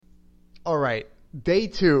All right. Day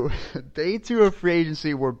two. Day two of free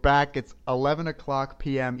agency. We're back. It's 11 o'clock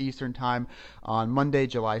p.m. Eastern Time on Monday,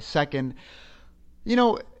 July 2nd. You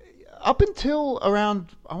know, up until around,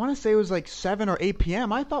 I want to say it was like 7 or 8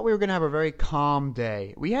 p.m., I thought we were going to have a very calm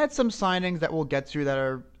day. We had some signings that we'll get to that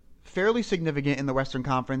are fairly significant in the Western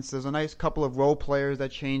Conference. There's a nice couple of role players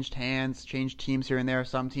that changed hands, changed teams here and there.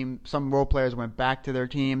 Some role players went back to their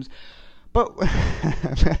teams. But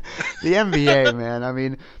the NBA, man, I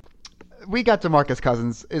mean, we got DeMarcus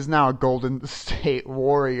Cousins is now a Golden State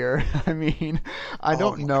Warrior. I mean, I Oh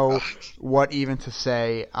don't my know gosh. what even to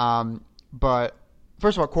say. But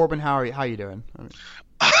first of all, Corbin, how are you doing?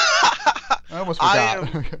 I almost I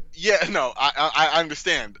forgot. am, yeah, no, I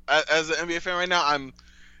understand. As an NBA fan right now,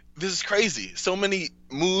 this is crazy. So many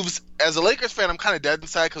moves. As a Lakers fan, I'm kind of dead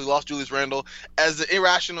inside because we lost Julius Randle. As an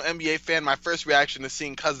irrational NBA fan, my first reaction to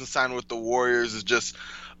seeing Cousins sign with the Warriors is just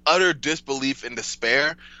utter disbelief and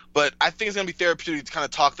despair. But I think it's going to be therapeutic to kind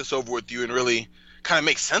of talk this over with you and really kind of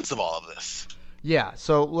make sense of all of this. Yeah,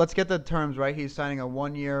 so let's get the terms right. He's signing a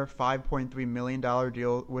 1 year, $5.3 million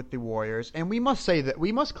deal with the Warriors, and we must say that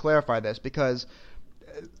we must clarify this because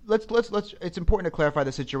let's. It's important to clarify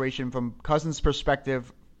the situation from Cousins'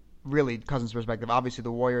 perspective. Really, Cousins' perspective. Obviously,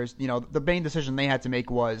 the Warriors. The main decision they had to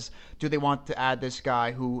make was: do they want to add this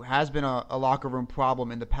guy who has been a locker room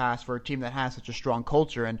problem in the past for a team that has such a strong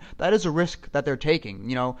culture, and that is a risk that they're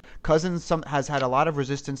taking. Cousins has had a lot of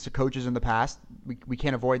resistance to coaches in the past. We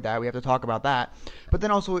can't avoid that. We have to talk about that. But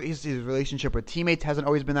then also his relationship with teammates hasn't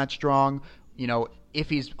always been that strong. If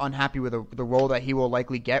he's unhappy with the role that he will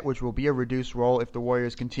likely get, which will be a reduced role if the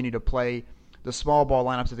Warriors continue to play the small ball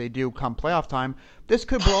lineups that they do come playoff time, this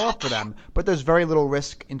could blow up for them. But there's very little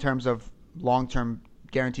risk in terms of long-term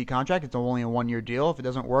guaranteed contract. It's only a 1 year deal. If it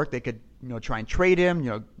doesn't work, they could try and trade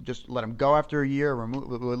him. Just let him go after a year,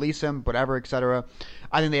 release him, whatever, etc.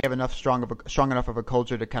 I think they have strong enough of a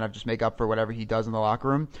culture to kind of just make up for whatever he does in the locker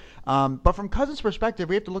room. But from Cousins' perspective,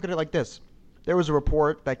 we have to look at it like this. There was a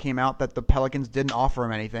report that came out that the Pelicans didn't offer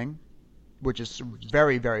him anything, which is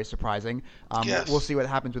very, very surprising. We'll Yes. see what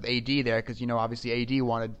happens with AD there because, obviously AD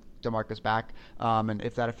wanted DeMarcus back, and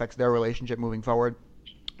if that affects their relationship moving forward.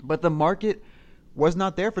 But the market was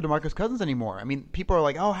not there for DeMarcus Cousins anymore. I mean, people are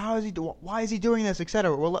like, oh, why is he doing this,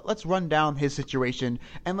 etc. Well, let's run down his situation,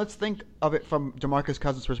 and let's think of it from DeMarcus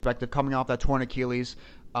Cousins' perspective coming off that torn Achilles,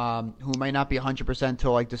 who might not be 100%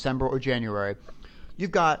 until like December or January.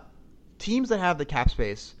 You've got teams that have the cap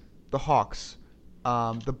space, the Hawks,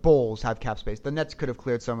 the Bulls have cap space. The Nets could have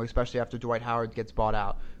cleared some, especially after Dwight Howard gets bought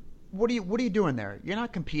out. What are you doing there? You're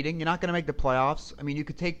not competing. You're not going to make the playoffs. I mean, you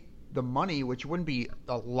could take the money, which wouldn't be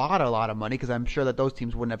a lot of money, because I'm sure that those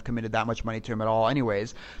teams wouldn't have committed that much money to him at all,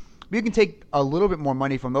 anyways. But you can take a little bit more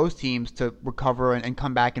money from those teams to recover and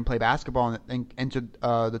come back and play basketball and enter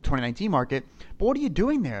the 2019 market. But what are you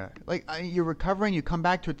doing there? Like you're recovering. You come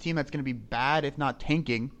back to a team that's going to be bad, if not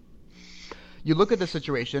tanking. You look at the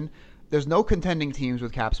situation. There's no contending teams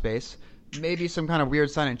with cap space. Maybe some kind of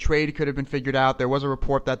weird sign and trade could have been figured out. There was a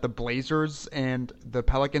report that the Blazers and the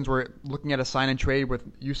Pelicans were looking at a sign and trade with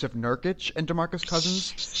Yusuf Nurkic and DeMarcus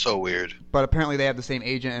Cousins, So weird. but apparently they have the same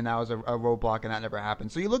agent, and that was a roadblock, and that never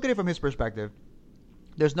happened. So you look at it from his perspective.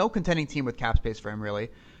 There's no contending team with cap space for him, really.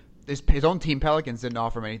 His own team, Pelicans, didn't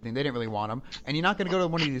offer him anything. They didn't really want him. And you're not going to go to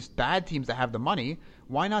one of these bad teams that have the money.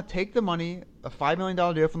 Why not take the money, a $5 million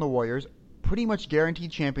deal from the Warriors, pretty much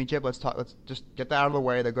guaranteed championship. Let's just get that out of the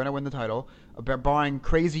way. They're going to win the title, barring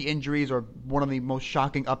crazy injuries or one of the most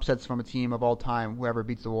shocking upsets from a team of all time. Whoever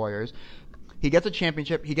beats the Warriors, he gets a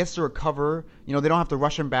championship. He gets to recover. They don't have to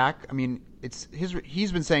rush him back. I mean,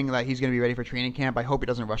 he's been saying that he's going to be ready for training camp. I hope he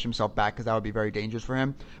doesn't rush himself back because that would be very dangerous for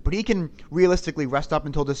him. But he can realistically rest up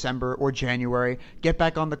until December or January, get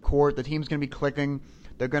back on the court. The team's going to be clicking.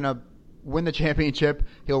 They're going to win the championship.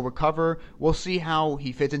 He'll recover. We'll see how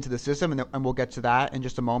he fits into the system, and we'll get to that in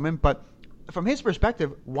just a moment. But from his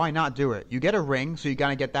perspective, why not do it? You get a ring, so you got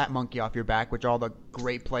to get that monkey off your back, which all the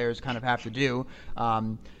great players kind of have to do.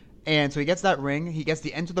 And so he gets that ring. He gets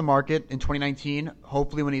the end of the market in 2019,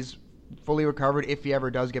 hopefully when he's fully recovered, if he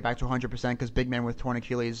ever does get back to 100%, because big men with torn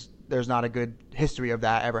Achilles, there's not a good history of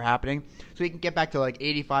that ever happening. So he can get back to like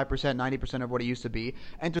 85%, 90% of what he used to be.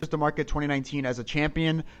 Enters the market 2019 as a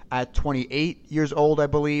champion at 28 years old, I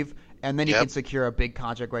believe, and then he can secure a big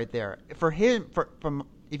contract right there. For him,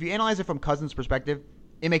 if you analyze it from Cousins' perspective,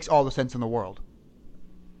 it makes all the sense in the world.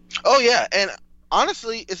 Oh yeah, and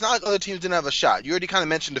honestly, it's not like other teams didn't have a shot. You already kind of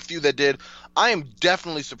mentioned a few that did. I am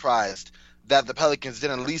definitely surprised that the Pelicans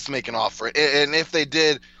didn't at least make an offer, and if they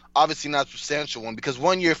did, obviously not a substantial one, because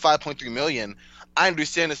 1 year, $5.3 million. I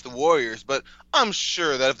understand it's the Warriors, but I'm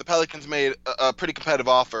sure that if the Pelicans made a pretty competitive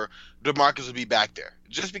offer, DeMarcus would be back there.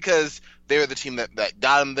 Just because they were the team that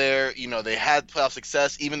got him there. They had playoff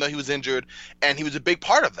success, even though he was injured, and he was a big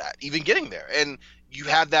part of that, even getting there. And you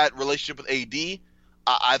have that relationship with AD.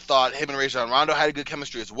 I thought him and Rajon Rondo had a good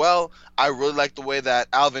chemistry as well. I really liked the way that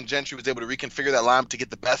Alvin Gentry was able to reconfigure that lineup to get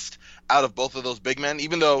the best out of both of those big men.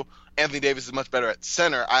 Even though Anthony Davis is much better at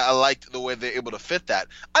center, I liked the way they're able to fit that.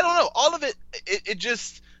 I don't know. All of it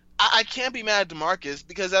just – I can't be mad at DeMarcus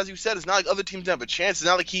because, as you said, it's not like other teams didn't have a chance. It's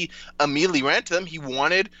not like he immediately ran to them. He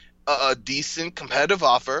wanted a decent competitive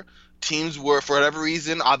offer. Teams were, for whatever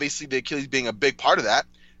reason, obviously the Achilles being a big part of that,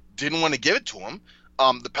 didn't want to give it to him.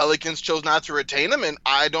 The Pelicans chose not to retain him, and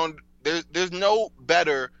I don't. There's no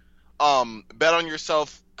better bet on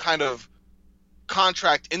yourself kind of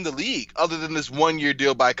contract in the league other than this 1-year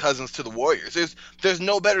deal by Cousins to the Warriors. There's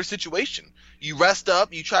no better situation. You rest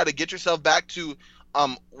up, you try to get yourself back to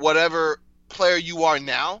whatever player you are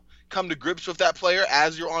now. Come to grips with that player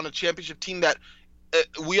as you're on a championship team that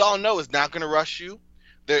we all know is not going to rush you.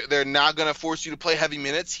 They're not going to force you to play heavy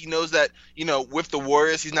minutes. He knows that with the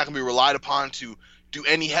Warriors, he's not going to be relied upon to do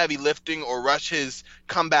any heavy lifting or rush his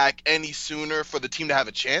comeback any sooner for the team to have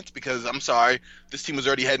a chance, because I'm sorry, this team was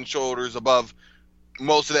already head and shoulders above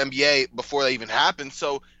most of the NBA before that even happened.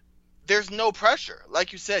 So there's no pressure.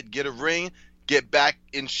 Like you said, get a ring, get back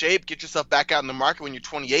in shape, get yourself back out in the market when you're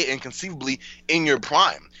 28 and conceivably in your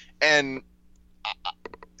prime. And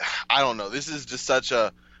I don't know. This is just such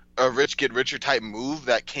a rich get richer type move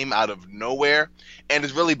that came out of nowhere and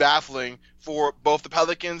is really baffling for both the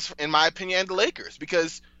Pelicans, in my opinion, and the Lakers,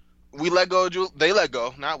 because they let go of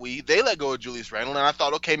Julius Randle, and I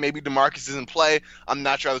thought, okay, maybe DeMarcus is in play. I'm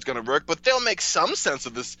not sure how it's going to work, but they'll make some sense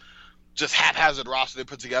of this just haphazard roster they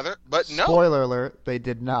put together. But no. Spoiler alert, they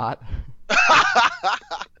did not. And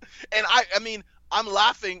I mean, I'm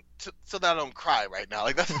laughing so that I don't cry right now.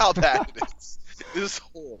 Like, that's how bad it is. It is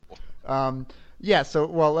horrible. Yeah, so,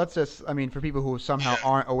 let's just, for people who somehow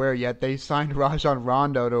aren't aware yet, they signed Rajon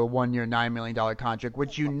Rondo to a 1-year, $9 million contract,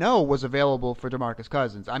 which was available for DeMarcus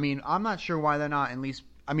Cousins. I'm not sure why they're not at least,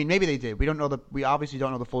 maybe they did. We obviously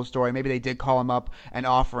don't know the full story. Maybe they did call him up and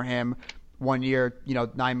offer him 1 year,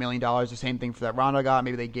 $9 million, the same thing for that Rondo got.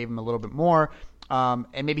 Maybe they gave him a little bit more. And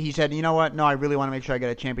maybe he said, you know what? No, I really want to make sure I get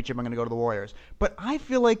a championship. I'm going to go to the Warriors. But I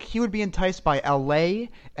feel like he would be enticed by LA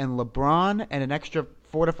and LeBron and an extra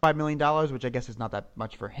 $4 to $5 million, which I guess is not that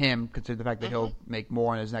much for him, considering the fact that he'll make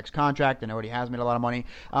more in his next contract and already has made a lot of money.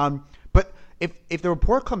 But if the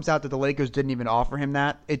report comes out that the Lakers didn't even offer him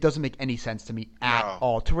that, it doesn't make any sense to me at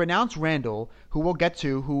all. To renounce Randle, who we'll get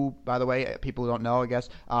to, who, by the way, people who don't know, I guess,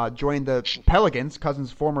 joined the Pelicans,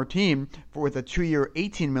 Cousins' former team, with a 2-year,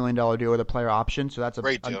 $18 million deal with a player option. So that's a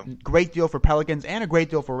great deal for Pelicans and a great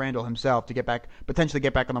deal for Randle himself to potentially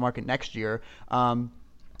get back on the market next year.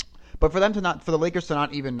 But for the Lakers to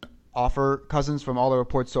not even offer Cousins, from all the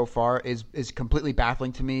reports so far, is completely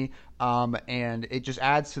baffling to me. And it just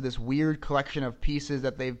adds to this weird collection of pieces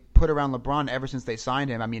that they've put around LeBron ever since they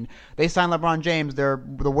signed him. They signed LeBron James. They're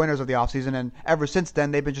the winners of the offseason, and ever since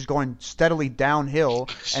then, they've been just going steadily downhill.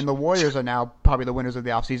 And the Warriors are now probably the winners of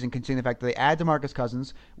the offseason, considering the fact that they add DeMarcus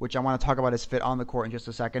Cousins, which I want to talk about his fit on the court in just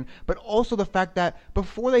a second, but also the fact that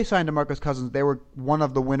before they signed DeMarcus Cousins, they were one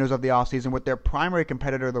of the winners of the offseason, with their primary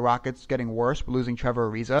competitor, the Rockets, getting worse, losing Trevor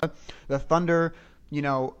Ariza. The Thunder,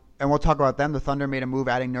 and we'll talk about them. The Thunder made a move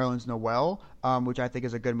adding Nerlens Noel, which I think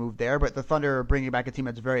is a good move there. But the Thunder are bringing back a team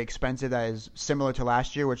that's very expensive, that is similar to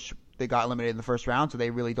last year, which they got eliminated in the first round, so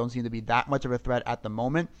they really don't seem to be that much of a threat at the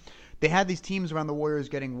moment. They had these teams around the Warriors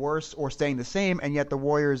getting worse or staying the same, and yet the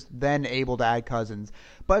Warriors then able to add Cousins.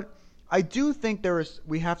 But I do think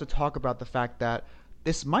we have to talk about the fact that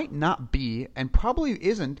this might not be, and probably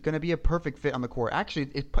isn't, going to be a perfect fit on the court. Actually,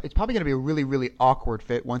 it's probably going to be a really, really awkward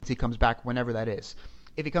fit once he comes back, whenever that is.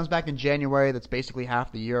 If he comes back in January, that's basically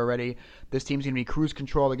half the year already. This team's going to be cruise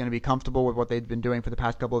control. They're going to be comfortable with what they've been doing for the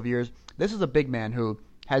past couple of years. This is a big man who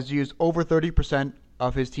has used over 30%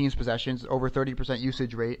 of his team's possessions, over 30%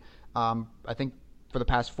 usage rate, I think, for the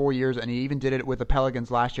past 4 years, and he even did it with the Pelicans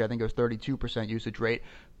last year. I think it was 32% usage rate.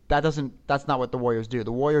 That's not what the Warriors do.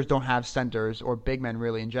 The Warriors don't have centers, or big men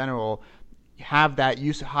really in general, have that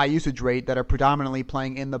high usage rate that are predominantly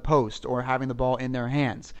playing in the post or having the ball in their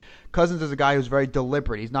hands. Cousins is a guy who's very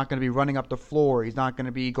deliberate. He's not going to be running up the floor. He's not going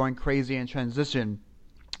to be going crazy in transition.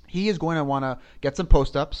 He is going to want to get some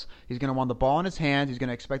post-ups. He's going to want the ball in his hands. He's going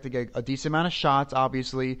to expect to get a decent amount of shots,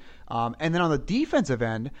 obviously. And then on the defensive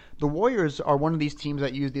end, the Warriors are one of these teams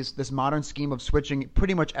that use this modern scheme of switching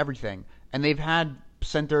pretty much everything. And they've had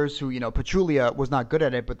centers who, Pachulia was not good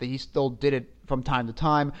at it, but he still did it from time to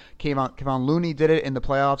time. Kevon Looney did it in the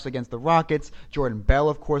playoffs against the Rockets. Jordan Bell,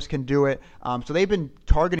 of course, can do it. So they've been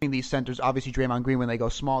targeting these centers, obviously Draymond Green when they go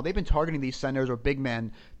small. They've been targeting these centers or big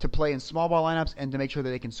men to play in small ball lineups and to make sure that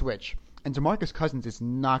they can switch. And DeMarcus Cousins is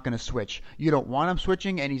not going to switch. You don't want him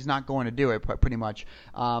switching, and he's not going to do it, pretty much.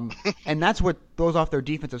 And that's what throws off their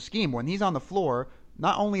defensive scheme. When he's on the floor,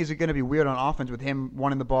 not only is it going to be weird on offense with him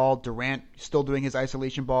wanting the ball, Durant still doing his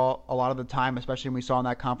isolation ball a lot of the time, especially when we saw in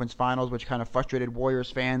that conference finals, which kind of frustrated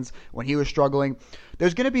Warriors fans when he was struggling.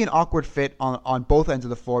 There's going to be an awkward fit on both ends of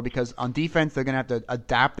the floor because on defense, they're going to have to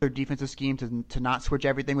adapt their defensive scheme to not switch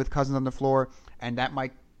everything with Cousins on the floor, and that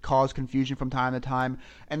might cause confusion from time to time.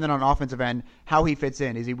 And then on offensive end, how he fits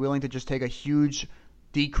in. Is he willing to just take a huge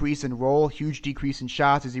decrease in role, huge decrease in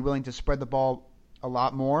shots? Is he willing to spread the ball a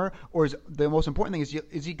lot more? Or is the most important thing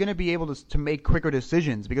is he going to be able to make quicker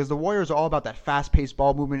decisions? Because the Warriors are all about that fast-paced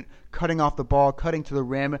ball movement, cutting off the ball, cutting to the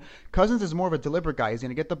rim. Cousins is more of a deliberate guy. He's going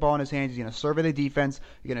to get the ball in his hands. He's going to survey the defense.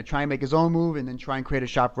 He's going to try and make his own move and then try and create a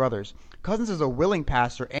shot for others. Cousins is a willing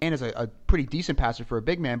passer and is a pretty decent passer for a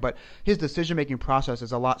big man, but his decision-making process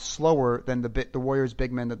is a lot slower than the Warriors'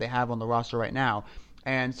 big men that they have on the roster right now.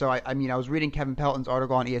 And so, I was reading Kevin Pelton's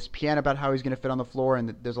article on ESPN about how he's going to fit on the floor,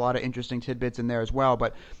 and there's a lot of interesting tidbits in there as well.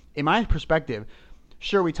 But in my perspective,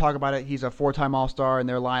 sure, we talk about it. He's a 4-time All-Star in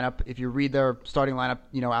their lineup. If you read their starting lineup,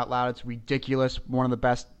 out loud, it's ridiculous. One of the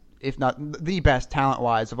best, if not the best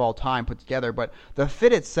talent-wise of all time put together. But the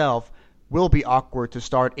fit itself will be awkward to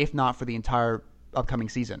start, if not for the entire upcoming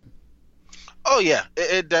season. Oh, yeah,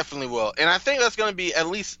 it definitely will. And I think that's going to be at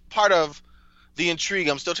least part of the intrigue.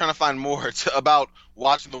 I'm still trying to find more about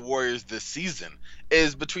watching the Warriors this season.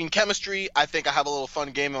 Is between chemistry. I think I have a little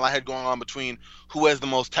fun game in my head going on between who has the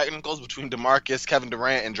most technicals between DeMarcus, Kevin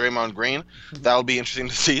Durant, and Draymond Green. That'll be interesting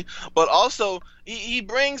to see. But also, he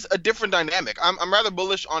brings a different dynamic. I'm rather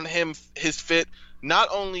bullish on his fit, not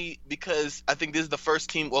only because I think this is the first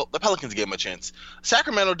team. Well, the Pelicans gave him a chance.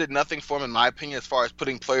 Sacramento did nothing for him, in my opinion, as far as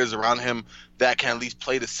putting players around him that can at least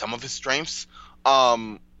play to some of his strengths.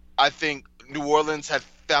 I think New Orleans had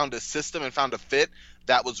found a system and found a fit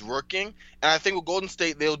that was working. And I think with Golden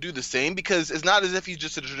State, they'll do the same because it's not as if he's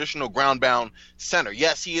just a traditional ground-bound center.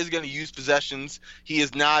 Yes, he is going to use possessions. He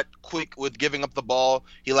is not quick with giving up the ball.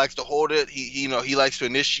 He likes to hold it. He likes to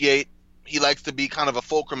initiate. He likes to be kind of a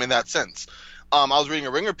fulcrum in that sense. I was reading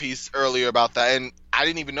a Ringer piece earlier about that, and I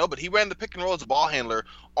didn't even know, but he ran the pick and roll as a ball handler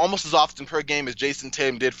almost as often per game as Jason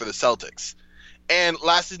Tatum did for the Celtics. And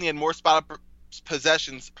last season, he had more spot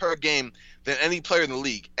possessions per game than any player in the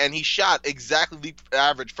league, and he shot exactly the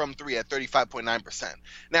average from three at 35.9%.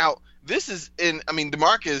 Now, this is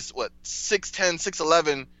DeMarcus, 6'10",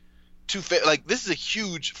 6'11", 250, like this is a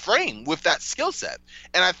huge frame with that skill set.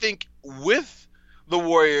 And I think with the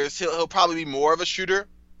Warriors, he'll probably be more of a shooter.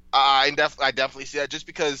 I definitely see that just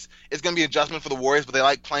because it's going to be an adjustment for the Warriors, but they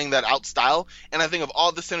like playing that out style. And I think of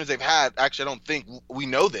all the centers they've had, actually I don't think we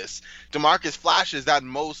know this, DeMarcus flashes that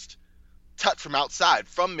most touch from outside,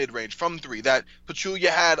 from mid-range, from three. That Pachulia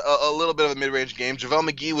had a little bit of a mid-range game. JaVale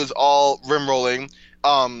McGee was all rim rolling.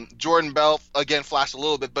 Jordan Bell, again, flashed a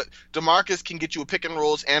little bit. But DeMarcus can get you a pick and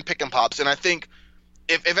rolls and pick and pops. And I think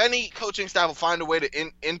if any coaching staff will find a way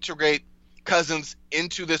to integrate Cousins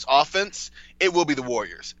into this offense, it will be the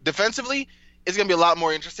Warriors. Defensively, it's going to be a lot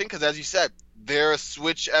more interesting because, as you said, they're a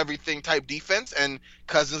switch-everything type defense, and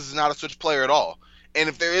Cousins is not a switch player at all. And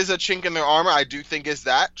if there is a chink in their armor, I do think it's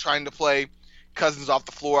that, trying to play Cousins off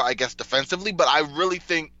the floor, I guess, defensively. But I really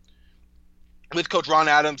think with Coach Ron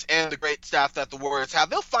Adams and the great staff that the Warriors have,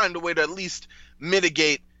 they'll find a way to at least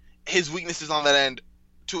mitigate his weaknesses on that end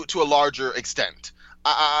to a larger extent.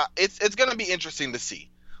 It's going to be interesting to see.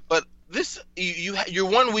 But your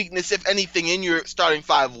one weakness, if anything, in your starting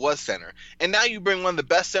five was center. And now you bring one of the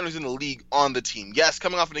best centers in the league on the team. Yes,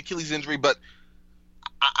 coming off an Achilles injury, but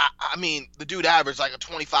I mean, the dude averaged like a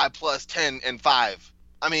 25 plus 10 and 5.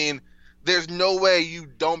 I mean, there's no way you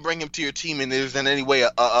don't bring him to your team and there's in any way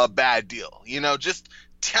a bad deal. Just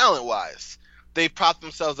talent-wise, they've propped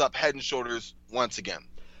themselves up head and shoulders once again.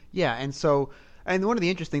 Yeah, and one of the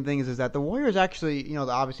interesting things is that the Warriors actually,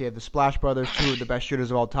 obviously have the Splash Brothers, two of the best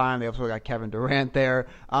shooters of all time. They also got Kevin Durant there.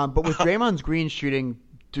 But with Draymond Green shooting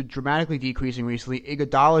dramatically decreasing recently,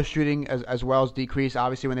 Iguodala's shooting as well as decreased.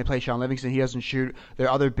 Obviously, when they play Sean Livingston, he doesn't shoot. Their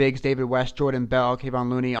other bigs, David West, Jordan Bell, Kevon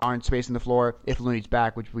Looney, aren't spacing the floor if Looney's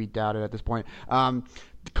back, which we doubt it at this point.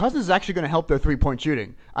 Cousins is actually going to help their three-point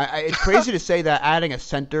shooting. It's crazy to say that adding a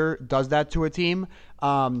center does that to a team.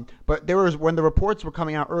 But when the reports were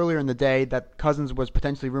coming out earlier in the day that Cousins was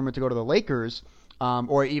potentially rumored to go to the Lakers,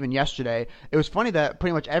 or even yesterday. It was funny that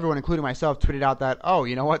pretty much everyone, including myself, tweeted out that, oh,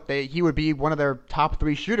 you know what, he would be one of their top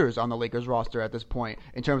 3 shooters on the Lakers roster at this point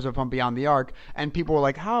in terms of from beyond the arc. And people were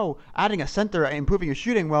like, how adding a center improving your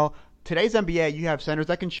shooting? Well, today's NBA, you have centers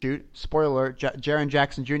that can shoot. Spoiler alert, Jaren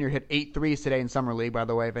Jackson Jr. hit 8 threes today in Summer League, by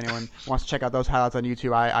the way. If anyone wants to check out those highlights on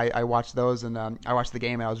YouTube, I watched those, and I watched the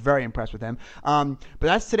game, and I was very impressed with him. But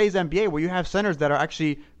that's today's NBA, where you have centers that are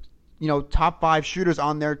actually top 5 shooters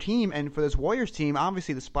on their team. And for this Warriors team,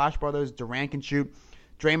 obviously the Splash Brothers, Durant can shoot.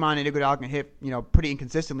 Draymond and Iguodala can hit, pretty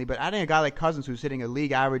inconsistently. But adding a guy like Cousins, who's hitting a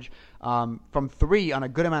league average from 3 on a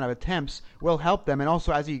good amount of attempts, will help them. And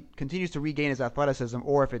also, as he continues to regain his athleticism,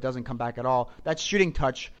 or if it doesn't come back at all, that shooting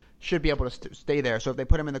touch should be able to stay there. So if they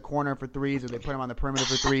put him in the corner for threes, or they put him on the perimeter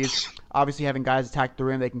for threes, obviously having guys attack the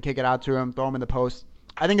rim, they can kick it out to him, throw him in the post.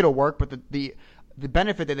 I think it'll work, but the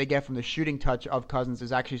benefit that they get from the shooting touch of Cousins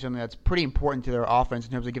is actually something that's pretty important to their offense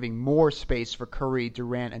in terms of giving more space for Curry,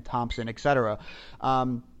 Durant, and Thompson, etc.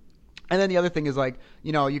 And then the other thing is, like,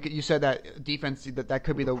 you said that defense, that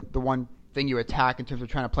could be the one thing you attack in terms of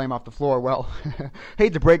trying to play him off the floor. Well,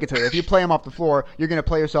 hate to break it to you, if you play him off the floor, you're going to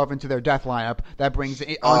play yourself into their death lineup. That brings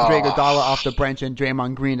Andre Iguodala off the bench and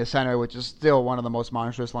Draymond Green to center, which is still one of the most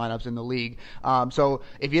monstrous lineups in the league. So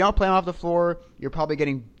if you don't play him off the floor, you're probably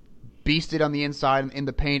getting beasted on the inside and in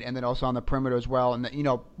the paint, and then also on the perimeter as well. And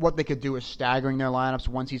what they could do is staggering their lineups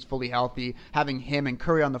once he's fully healthy, having him and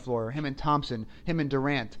Curry on the floor, him and Thompson, him and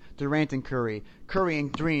Durant and Curry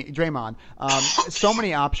and Draymond. So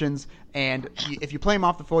many options. And if you play him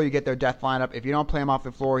off the floor, you get their death lineup. If you don't play him off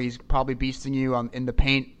the floor, he's probably beasting you in the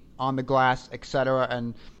paint, on the glass, etc.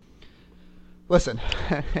 And listen,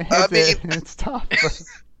 it's tough.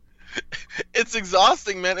 It's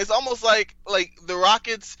exhausting, man. It's almost like the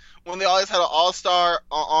Rockets, when they always had an all-star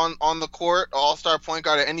on the court, an all-star point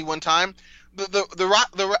guard at any one time. I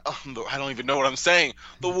don't even know what I'm saying.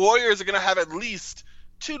 The Warriors are going to have at least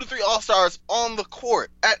 2 to 3 all-stars on the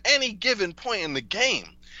court at any given point in the game.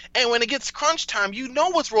 And when it gets crunch time, you know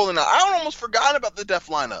what's rolling out. I almost forgot about the def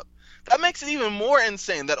lineup. That makes it even more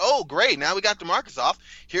insane that, oh, great, now we got DeMarcus off.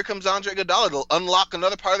 Here comes Andre Iguodala to unlock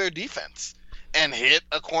another part of their defense and hit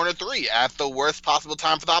a corner 3 at the worst possible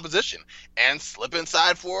time for the opposition and slip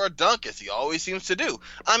inside for a dunk, as he always seems to do.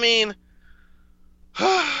 I mean,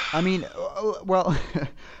 well,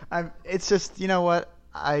 it's just, you know what?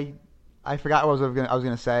 I forgot what I was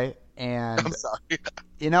gonna say, and I'm sorry.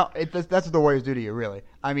 That's what the Warriors do to you, really.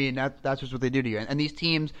 I mean, that's just what they do to you. And these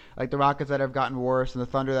teams, like the Rockets that have gotten worse, and the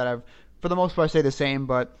Thunder that have, for the most part, stay the same,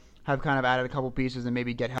 but have kind of added a couple pieces and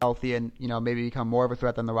maybe get healthy and, maybe become more of a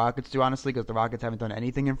threat than the Rockets do, honestly, because the Rockets haven't done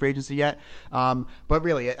anything in free agency yet. But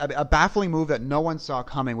really, a baffling move that no one saw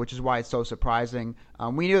coming, which is why it's so surprising.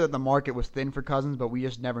 We knew that the market was thin for Cousins, but we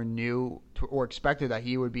just never knew or expected that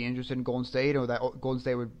he would be interested in Golden State, or that Golden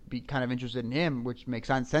State would be kind of interested in him, which makes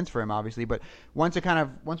sense for him, obviously. But once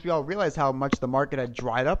we all realized how much the market had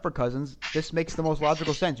dried up for Cousins, this makes the most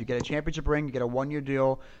logical sense. You get a championship ring, you get a 1-year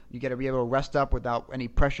deal, you get to be able to rest up without any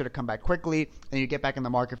pressure to come back quickly, and you get back in the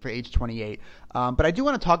market for age 28. But I do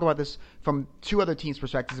want to talk about this from 2 other teams'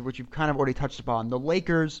 perspectives, which you've kind of already touched upon. The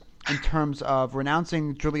Lakers, in terms of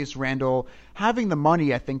renouncing Julius Randle, having the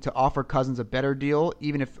money, I think, to offer Cousins a better deal,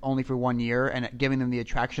 even if only for 1 year, and giving them the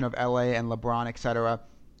attraction of LA and LeBron, etc.,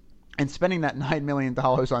 and spending that $9 million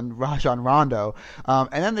on Rajon Rondo.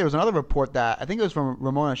 And then there was another report that I think it was from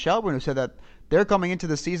Ramona Shelburne, who said that they're coming into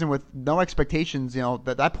the season with no expectations.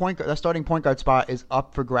 That starting point guard spot is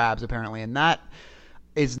up for grabs, apparently, and that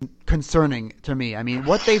is concerning to me. I mean,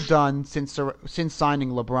 what they've done since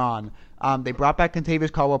signing LeBron, they brought back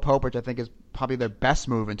Kentavious Caldwell-Pope, which I think is probably their best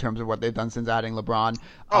move in terms of what they've done since adding LeBron.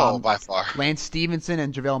 By far. Lance Stevenson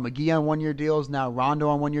and JaVale McGee on 1-year deals, now Rondo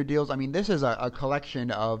on 1-year deals. I mean, this is a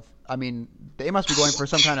collection of, they must be going for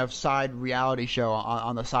some kind of side reality show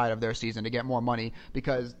on the side of their season to get more money,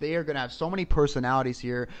 because they are going to have so many personalities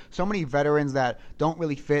here, so many veterans that don't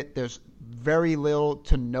really fit. There's very little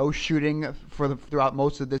to no shooting throughout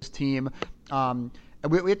most of this team. And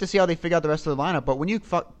we have to see how they figure out the rest of the lineup. But when you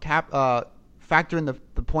factor in the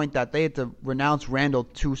point that they had to renounce Randle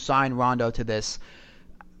to sign Rondo to this,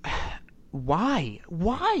 why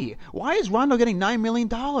is Rondo getting $9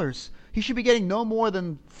 million? He should be getting no more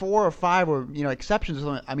than 4 or 5 or exceptions or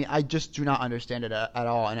something. I mean, I just do not understand it at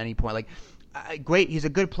all at any point. Great, he's a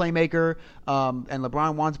good playmaker, and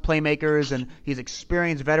LeBron wants playmakers, and he's an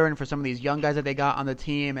experienced veteran for some of these young guys that they got on the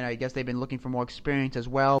team, and I guess they've been looking for more experience as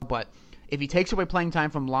well. But if he takes away playing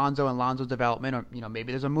time from Lonzo and Lonzo's development, or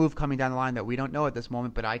maybe there's a move coming down the line that we don't know at this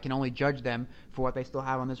moment, but I can only judge them for what they still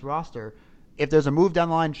have on this roster. If there's a move down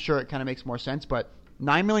the line, sure, it kind of makes more sense, but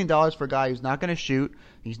 $9 million for a guy who's not going to shoot.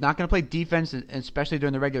 He's not going to play defense, especially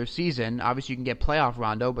during the regular season. Obviously, you can get playoff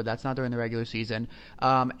Rondo, but that's not during the regular season.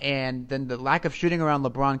 And then the lack of shooting around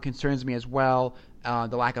LeBron concerns me as well.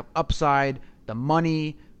 The lack of upside, the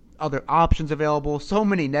money, other options available. So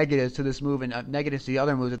many negatives to this move and negatives to the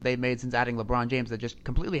other moves that they've made since adding LeBron James that just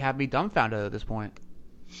completely have me dumbfounded at this point.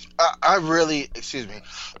 I really, excuse me.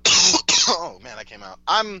 Oh, man, I came out.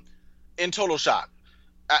 I'm in total shock.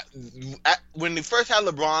 When we first had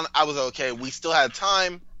LeBron, I was okay. We still had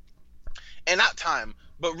time, and not time,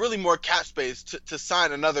 but really more cap space to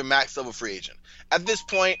sign another max level free agent. At this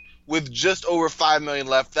point, with just over $5 million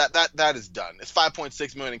left, that is done. It's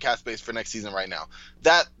 $5.6 million in cap space for next season right now.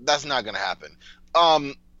 That's not going to happen.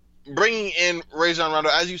 Bringing in Rajon Rondo,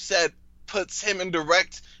 as you said, puts him in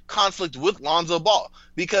direct conflict with Lonzo Ball,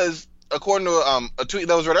 because according to a tweet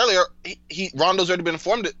that was read earlier, Rondo's already been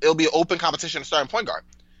informed it'll be an open competition to starting point guard.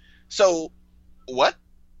 So, what?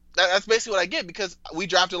 That's basically what I get, because we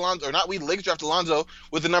drafted Lonzo, or not we, the Lakers drafted Lonzo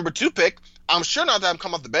with the number 2 pick. I'm sure not to have him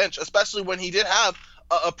come off the bench, especially when he did have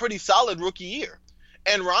a pretty solid rookie year.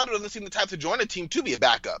 And Rondo doesn't seem the type to join a team to be a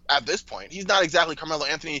backup at this point. He's not exactly Carmelo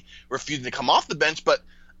Anthony refusing to come off the bench, but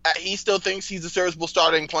he still thinks he's a serviceable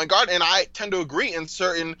starting point guard, and I tend to agree in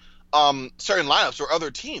certain lineups or other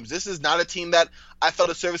teams. This is not a team that I felt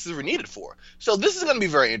his services were needed for. So this is going to be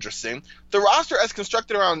very interesting. The roster as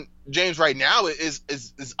constructed around James right now is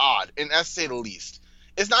odd, and that's to say the least.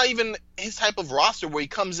 It's not even his type of roster where he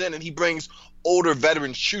comes in and he brings older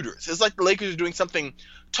veteran shooters. It's like the Lakers are doing something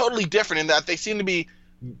totally different in that they seem to be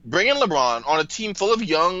bringing LeBron on a team full of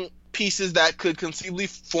young pieces that could conceivably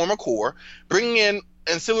form a core, bringing in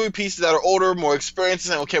ancillary pieces that are older, more experienced,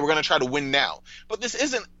 and saying, okay, we're going to try to win now. But this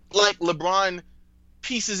isn't like LeBron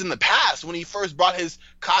pieces in the past when he first brought his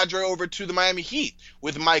cadre over to the Miami Heat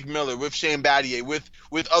with Mike Miller, with Shane Battier,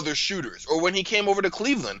 with other shooters, or when he came over to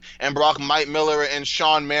Cleveland and brought Mike Miller and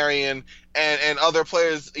Sean Marion and other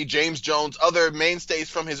players, James Jones, other mainstays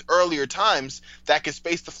from his earlier times that could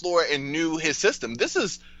space the floor and knew his system. This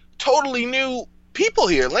is totally new people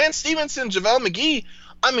here. Lance Stevenson, JaVale McGee,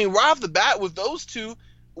 I mean, right off the bat with those two,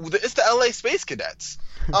 it's the LA Space Cadets.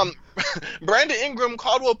 Brandon Ingram,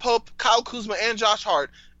 Caldwell Pope, Kyle Kuzma, and Josh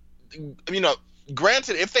Hart,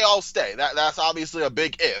 granted, if they all stay, that's obviously a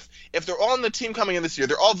big if. If they're all on the team coming in this year,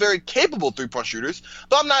 they're all very capable three-point shooters,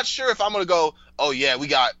 but I'm not sure if I'm going to go, oh yeah, we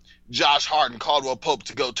got Josh Hart and Caldwell Pope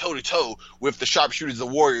to go toe-to-toe with the sharpshooters the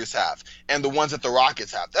Warriors have and the ones that the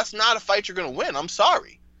Rockets have. That's not a fight you're going to win. I'm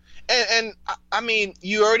sorry. And I mean,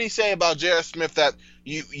 you already say about J.R. Smith that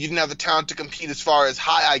you didn't have the talent to compete as far as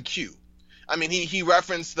high IQ. I mean, he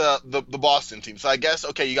referenced the Boston team, so I guess,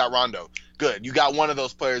 okay, you got Rondo. Good. You got one of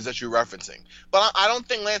those players that you're referencing. But I don't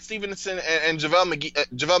think Lance Stevenson and JaVale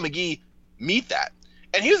McGee meet that.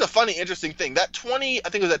 And here's a funny, interesting thing. That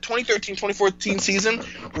 2013-2014 season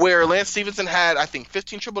where Lance Stevenson had, I think,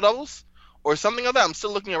 15 triple-doubles or something like that. I'm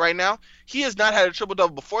still looking at it right now. He has not had a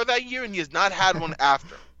triple-double before that year, and he has not had one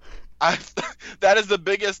after. That is the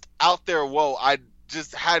biggest out there woe I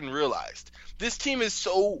just hadn't realized. This team is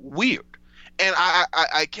so weird. And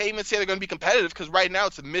I can't even say they're going to be competitive because right now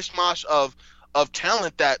it's a mishmash of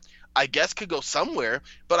talent that I guess could go somewhere.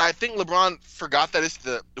 But I think LeBron forgot that it's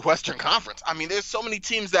the Western Conference. I mean, there's so many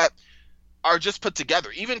teams that are just put together.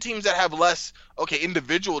 Even teams that have less,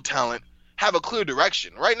 individual talent have a clear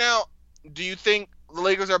direction. Right now, do you think the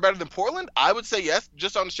Lakers are better than Portland? I would say yes,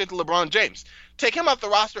 just on the strength of LeBron James. Take him off the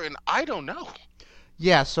roster, and I don't know.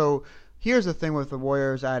 Yeah, so here's the thing with the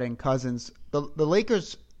Warriors adding Cousins. The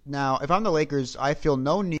Lakers now, if I'm the Lakers, I feel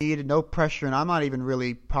no need, no pressure, and I'm not even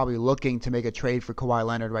really probably looking to make a trade for Kawhi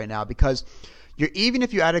Leonard right now because even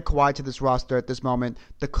if you added Kawhi to this roster at this moment,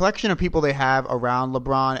 the collection of people they have around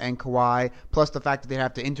LeBron and Kawhi, plus the fact that they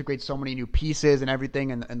have to integrate so many new pieces and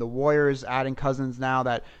everything, and the Warriors adding Cousins now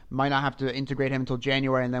that might not have to integrate him until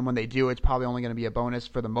January, and then when they do, it's probably only going to be a bonus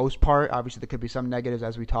for the most part. Obviously, there could be some negatives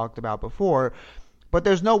as we talked about before, but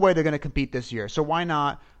there's no way they're going to compete this year. So why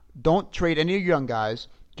not? Don't trade any of your young guys.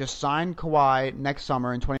 Just sign Kawhi next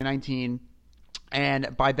summer in 2019.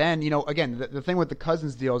 And by then, again, the thing with the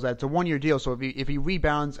Cousins deal is that it's a one-year deal. So if he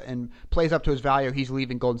rebounds and plays up to his value, he's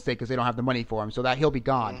leaving Golden State because they don't have the money for him. So that he'll be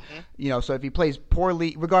gone. Mm-hmm. So if he plays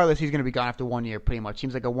poorly, regardless, he's going to be gone after 1 year pretty much.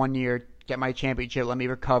 Seems like a 1 year, get my championship, let me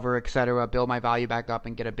recover, etc., build my value back up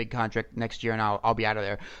and get a big contract next year, and I'll be out of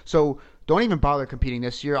there. So don't even bother competing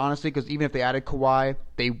this year, honestly, because even if they added Kawhi,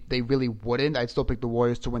 they really wouldn't. I'd still pick the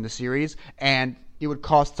Warriors to win the series. And it would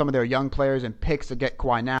cost some of their young players and picks to get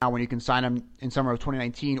Kawhi now when you can sign him in summer of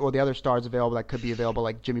 2019 or the other stars available that could be available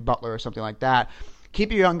like Jimmy Butler or something like that.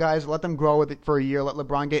 keep your young guys, let them grow with it for a year, let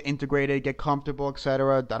LeBron get integrated, get comfortable,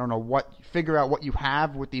 etc. I don't know figure out what you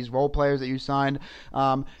have with these role players that you signed.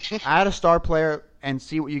 Add a star player and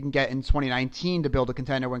see what you can get in 2019 to build a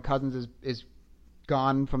contender when Cousins is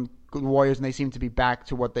gone from the Warriors and they seem to be back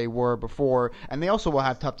to what they were before. And they also will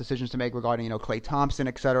have tough decisions to make regarding, Klay Thompson,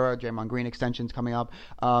 etc. Draymond Green extensions coming up.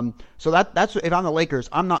 So that's if I'm the Lakers,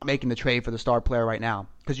 I'm not making the trade for the star player right now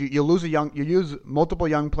because you lose multiple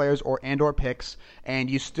young players or picks, and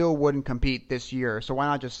you still wouldn't compete this year. So why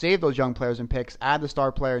not just save those young players and picks, add the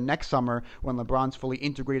star player next summer when LeBron's fully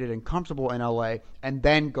integrated and comfortable in LA, and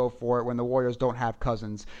then go for it when the Warriors don't have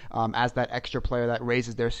Cousins as that extra player that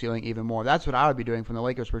raises their ceiling even more. That's what I would be doing from the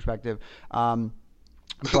Lakers' perspective.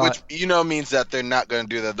 Which means that they're not going to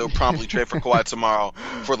do that. They'll promptly trade for Kawhi tomorrow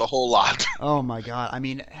for the whole lot. Oh my God! I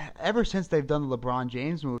mean, ever since they've done the LeBron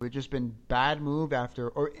James move, it's just been bad move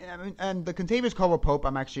after. And the Kentavious Caldwell-Pope,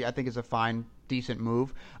 I think is a fine, decent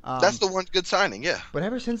move. That's the one good signing, yeah. But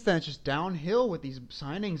ever since then, it's just downhill with these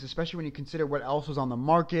signings, especially when you consider what else was on the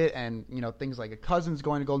market, and things like a Cousins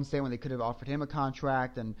going to Golden State when they could have offered him a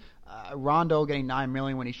contract, and Randle getting $9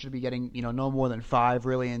 million when he should be getting no more than $5 million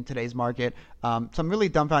really in today's market. Some really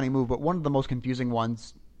dumbfounding move, but one of the most confusing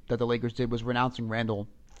ones that the Lakers did was renouncing Randle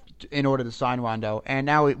in order to sign Rondo. And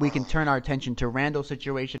now we can turn our attention to Randle's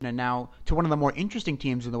situation and now to one of the more interesting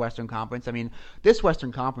teams in the Western Conference. I mean, this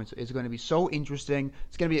Western Conference is going to be so interesting.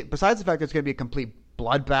 It's going to be, besides the fact that it's going to be a complete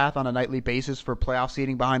bloodbath on a nightly basis for playoff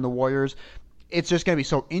seeding behind the Warriors, it's just going to be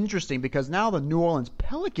so interesting because now the New Orleans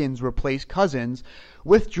Pelicans replace Cousins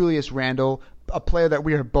with Julius Randle, a player that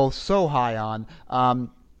we are both so high on.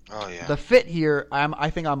 The fit here, I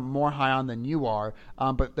think I'm more high on than you are.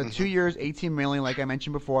 But the 2 years, $18 million, like I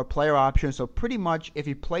mentioned before, player option. So pretty much, if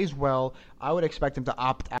he plays well, I would expect him to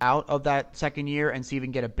opt out of that second year and see if he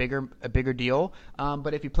can get a bigger deal.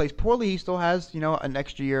 But if he plays poorly, he still has an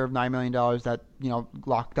extra year of $9 million that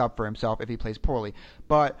locked up for himself if he plays poorly.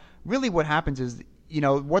 But really, what happens is,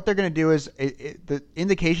 what they're going to do is the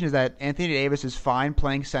indication is that Anthony Davis is fine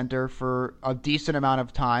playing center for a decent amount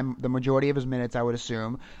of time, the majority of his minutes, I would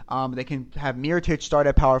assume. They can have Mirotic start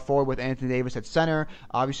at power forward with Anthony Davis at center.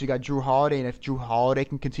 Obviously, you got Drew Holiday, and if Drew Holiday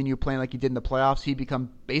can continue playing like he did in the playoffs, he'd become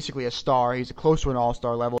basically a star. He's close to an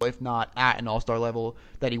all-star level, if not at an all-star level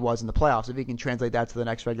that he was in the playoffs. If he can translate that to the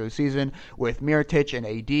next regular season with Mirotic and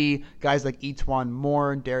AD, guys like Etuan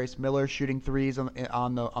Moore and Darius Miller shooting threes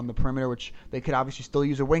on the perimeter, which they could obviously still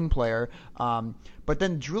use a wing player. But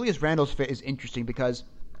then Julius Randle's fit is interesting because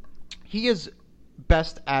he is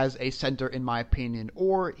best as a center, in my opinion,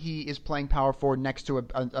 or he is playing power forward next to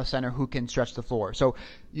a center who can stretch the floor. So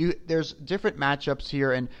there's different matchups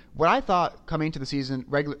here, and what I thought coming into the season,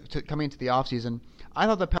 coming into the offseason, I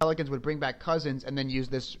thought the Pelicans would bring back Cousins and then use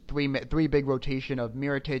this three big rotation of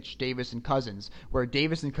Mirotic, Davis, and Cousins, where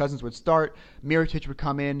Davis and Cousins would start, Mirotic would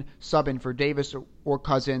come in, sub in for Davis or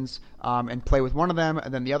Cousins, and play with one of them,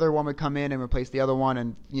 and then the other one would come in and replace the other one,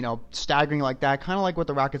 and staggering like that, kind of like what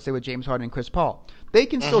the Rockets did with James Harden and Chris Paul. They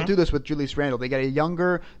can still do this with Julius Randle. They get a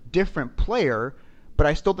younger, different player, but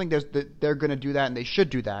I still think they're going to do that, and they should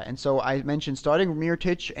do that. And so I mentioned starting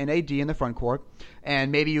Mirotic and AD in the front court, and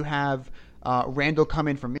maybe you have Randle come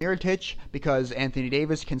in for Mirotic because Anthony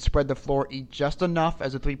Davis can spread the floor just enough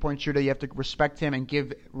as a three-point shooter. You have to respect him and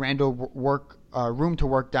give Randle room to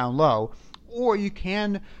work down low. Or you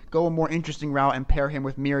can go a more interesting route and pair him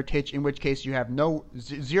with Mirotic, in which case you have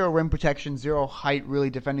zero rim protection, zero height really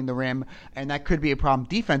defending the rim, and that could be a problem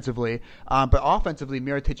defensively. But offensively,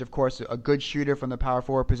 Mirotic, of course, a good shooter from the power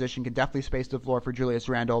forward position, can definitely space the floor for Julius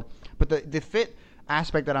Randle. But the fit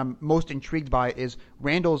aspect that I'm most intrigued by is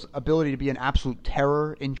Randle's ability to be an absolute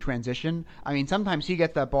terror in transition. I mean, sometimes he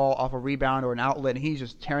gets that ball off a rebound or an outlet, and he's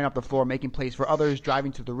just tearing up the floor, making plays for others,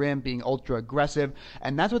 driving to the rim, being ultra aggressive,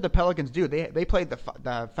 and that's what the Pelicans do. They played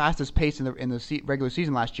the fastest pace in the regular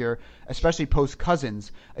season last year, especially post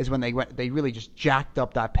Cousins, is when they really just jacked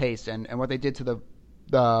up that pace, and what they did to the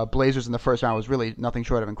Blazers in the first round was really nothing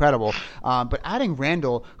short of incredible. But adding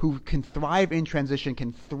Randle, who can thrive in transition,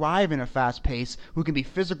 can thrive in a fast pace, who can be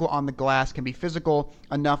physical on the glass, can be physical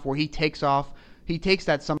enough where he takes some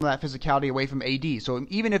of that physicality away from AD. So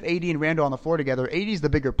even if AD and Randle on the floor together, AD is the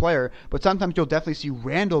bigger player, but sometimes you'll definitely see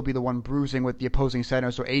Randle be the one bruising with the opposing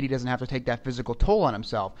center, so AD doesn't have to take that physical toll on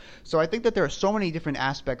himself. So I think that there are so many different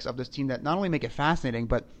aspects of this team that not only make it fascinating,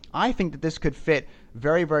 but I think that this could fit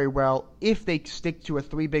very, very well if they stick to a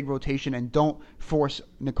three big rotation and don't force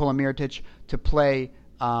Nikola Mirotic to play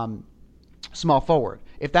small forward.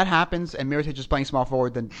 If that happens and Mirotic is playing small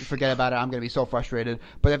forward, then forget about it. I'm going to be so frustrated.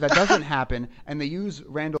 But if that doesn't happen and they use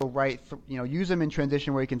Randle right, use him in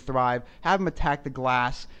transition where he can thrive, have him attack the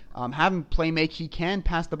glass, have him play make. He can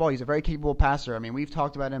pass the ball. He's a very capable passer. I mean, we've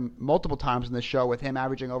talked about him multiple times in the show with him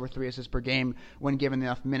averaging over 3 assists per game when given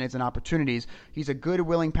enough minutes and opportunities. He's a good,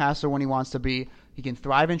 willing passer when he wants to be. He can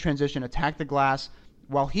thrive in transition, attack the glass.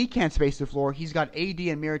 While he can't space the floor, he's got AD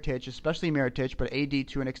and Mirotic, especially Mirotic, but AD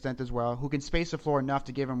to an extent as well, who can space the floor enough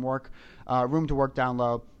to give him room to work down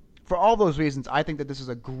low. For all those reasons, I think that this is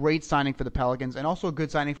a great signing for the Pelicans and also a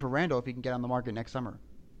good signing for Randle if he can get on the market next summer.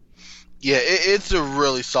 Yeah, it's a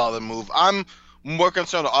really solid move. I'm more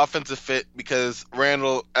concerned with offensive fit because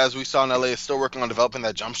Randle, as we saw in LA, is still working on developing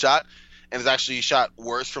that jump shot and has actually shot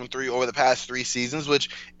worse from 3 over the past 3 seasons, which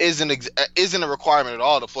isn't a requirement at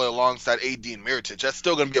all to play alongside AD and Mirotic. That's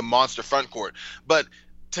still going to be a monster front court. But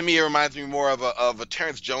to me, it reminds me more of a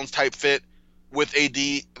Terrence Jones type fit with AD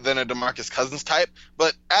than a DeMarcus Cousins type.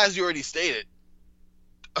 But as you already stated,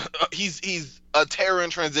 he's a terror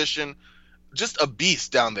in transition, just a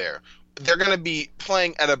beast down there. They're going to be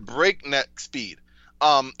playing at a breakneck speed.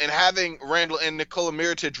 And having Randle and Nikola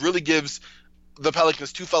Mirotic really gives the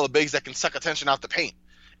Pelicans 2 fellow bigs that can suck attention out the paint.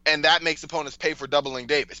 And that makes opponents pay for doubling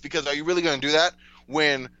Davis. Because are you really going to do that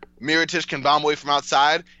when Mirotic can bomb away from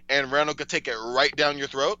outside and Randle could take it right down your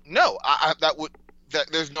throat? No,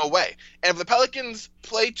 there's no way. And if the Pelicans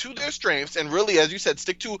play to their strengths and really, as you said,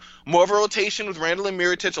 stick to more of a rotation with Randle and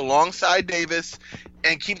Mirotic alongside Davis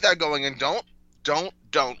and keep that going and don't,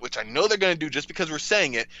 which I know they're going to do just because we're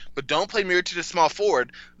saying it, but don't play Mirotic as small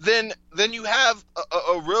forward, then you have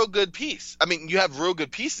a real good piece. I mean, you have real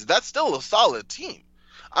good pieces. That's still a solid team.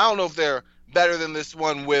 I don't know if they're better than this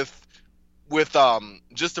one with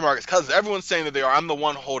just DeMarcus Cousins. Everyone's saying that they are. I'm the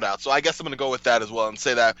one holdout, so I guess I'm going to go with that as well and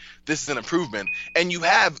say that this is an improvement. And you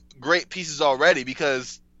have great pieces already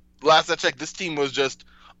because last I checked, this team was just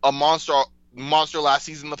a monster last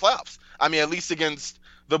season in the playoffs. I mean, at least against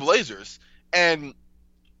the Blazers. And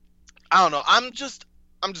I don't know. I'm just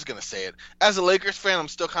gonna say it. As a Lakers fan, I'm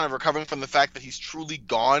still kind of recovering from the fact that he's truly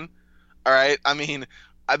gone. All right. I mean,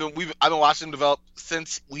 I've been watching him develop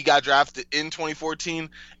since we got drafted in 2014,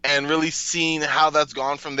 and really seeing how that's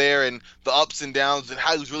gone from there, and the ups and downs, and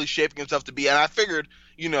how he was really shaping himself to be. And I figured,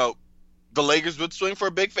 the Lakers would swing for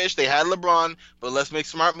a big fish. They had LeBron, but let's make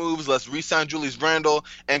smart moves. Let's re-sign Julius Randle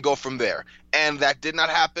and go from there. And that did not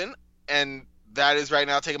happen. And that is right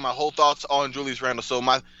now taking my whole thoughts on Julius Randle. So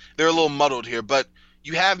they're a little muddled here. But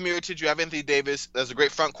you have Mirotic, you have Anthony Davis. That's a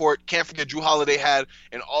great front court. Can't forget Drew Holiday had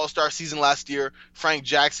an all-star season last year. Frank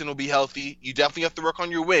Jackson will be healthy. You definitely have to work on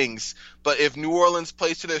your wings. But if New Orleans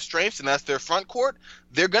plays to their strengths and that's their front court,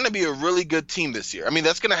 they're going to be a really good team this year. I mean,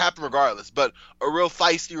 that's going to happen regardless. But a real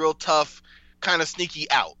feisty, real tough, kind of sneaky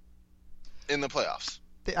out in the playoffs.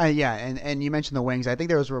 Yeah, and you mentioned the wings. I think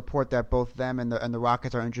there was a report that both them and the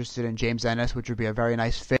Rockets are interested in James Ennis, which would be a very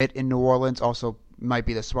nice fit in New Orleans. Also, might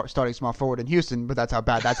be the starting small forward in Houston, but that's how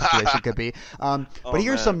bad that situation could be. But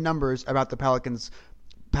here's some numbers about the Pelicans'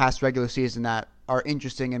 past regular season that are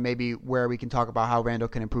interesting and maybe where we can talk about how Randle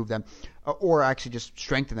can improve them or actually just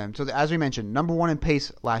strengthen them. So as we mentioned, number 1 in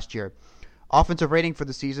pace last year. Offensive rating for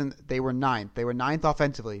the season, they were 9th. They were 9th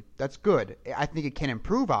offensively. That's good. I think it can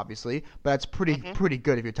improve, obviously, but that's pretty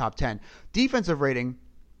good if you're top 10. Defensive rating,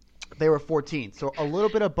 they were 14th, so a little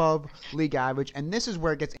bit above league average. And this is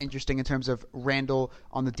where it gets interesting in terms of Randle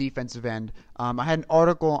on the defensive end. I had an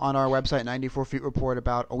article on our website, 94 Feet Report,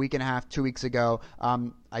 about a week and a half, 2 weeks ago.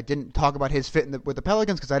 I didn't talk about his fit with the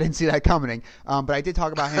Pelicans because I didn't see that coming. But I did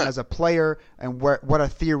talk about him as a player and what a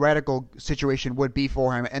theoretical situation would be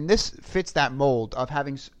for him. And this fits that mold of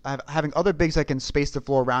having other bigs that can space the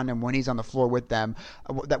floor around him when he's on the floor with them,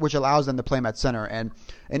 which allows them to play him at center. And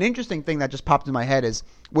an interesting thing that just popped in my head is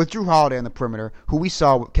with Drew Holiday on the perimeter, who we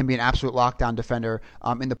saw can be an absolute lockdown defender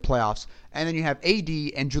in the playoffs. And then you have AD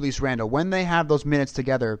and Julius Randle. When they have those minutes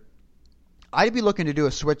together, I'd be looking to do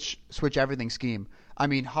a switch everything scheme. I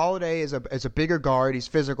mean, Holiday is a bigger guard. He's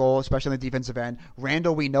physical, especially on the defensive end.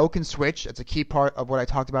 Randle, we know, can switch. It's a key part of what I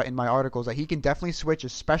talked about in my articles, that he can definitely switch,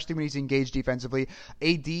 especially when he's engaged defensively.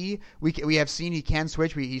 AD, we have seen he can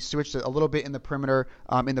switch. He switched a little bit in the perimeter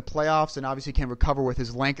in the playoffs, and obviously can recover with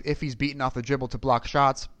his length if he's beaten off the dribble to block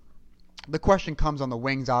shots. The question comes on the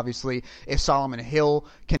wings, obviously. If Solomon Hill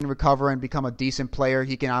can recover and become a decent player,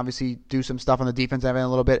 he can obviously do some stuff on the defensive end a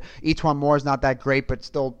little bit. Etuan Moore is not that great, but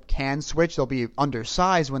still can switch. They'll be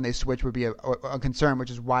undersized when they switch would be a concern,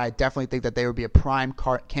 which is why I definitely think that they would be a prime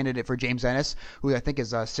candidate for James Ennis, who I think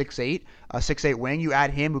is a 6'8 wing. You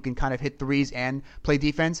add him, who can kind of hit threes and play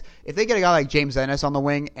defense. If they get a guy like James Ennis on the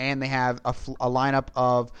wing and they have a lineup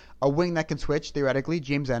of a wing that can switch, theoretically,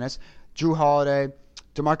 James Ennis, Drew Holiday,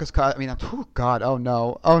 DeMarcus Cousins. I mean, oh God, oh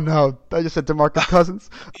no, I just said DeMarcus Cousins.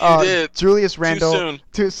 You did. Julius Randle.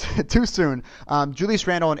 Too soon. Too soon. Julius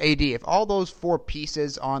Randle and AD. If all those four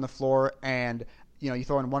pieces are on the floor, and you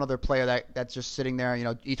throw in one other player that's just sitting there,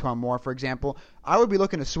 Etuan Moore, for example, I would be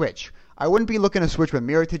looking to switch. I wouldn't be looking to switch when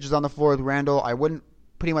Mirotic is on the floor with Randle. I wouldn't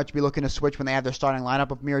pretty much be looking to switch when they have their starting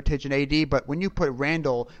lineup of Mirotic and AD. But when you put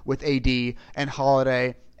Randle with AD and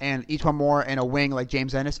Holiday and Etuan Moore and a wing like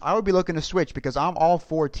James Ennis, I would be looking to switch because I'm all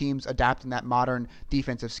for teams adapting that modern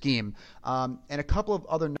defensive scheme. And a couple of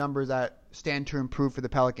other numbers that stand to improve for the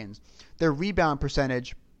Pelicans. Their rebound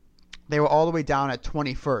percentage, they were all the way down at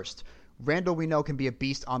 21st. Randle, we know, can be a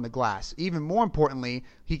beast on the glass. Even more importantly,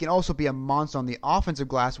 he can also be a monster on the offensive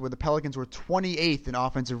glass, where the Pelicans were 28th in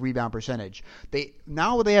offensive rebound percentage.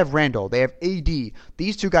 Now they have Randle, they have AD.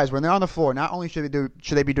 These two guys, when they're on the floor, not only should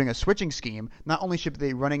they be doing a switching scheme, not only should they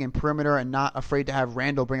be running in perimeter and not afraid to have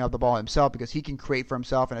Randle bring out the ball himself because he can create for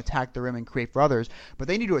himself and attack the rim and create for others, but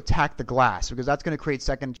they need to attack the glass because that's going to create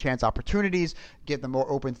second chance opportunities, get them more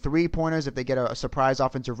open three-pointers. If they get a surprise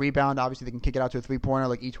offensive rebound, obviously they can kick it out to a three-pointer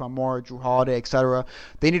like Etuan Moore, Drew Holiday, etc.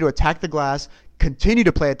 They need to attack the glass, continue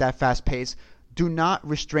to play at that fast pace. Do not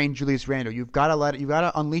restrain Julius Randle. You've got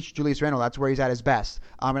to unleash Julius Randle. That's where he's at his best.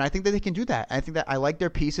 And I think that they can do that. I think that I like their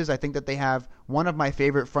pieces. I think that they have one of my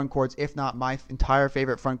favorite front courts, if not my entire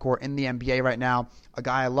favorite front court in the NBA right now. A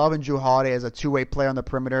guy I love in Drew Holiday as a two-way player on the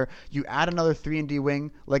perimeter. You add another 3-and-D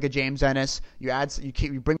wing like a James Ennis.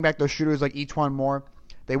 You bring back those shooters like Etuan Moore.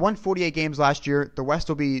 They won 48 games last year. The West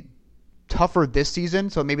will be tougher this season,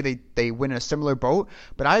 so maybe they win in a similar boat.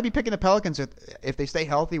 But I'd be picking the Pelicans if they stay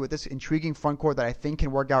healthy with this intriguing front court that I think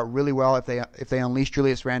can work out really well if they unleash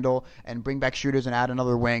Julius Randle and bring back shooters and add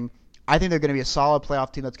another wing. I think they're going to be a solid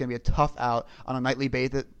playoff team that's going to be a tough out on a nightly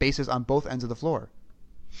basis on both ends of the floor.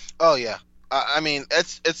 Oh yeah. I mean,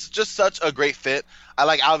 it's just such a great fit. I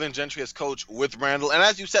like Alvin Gentry as coach with Randle, and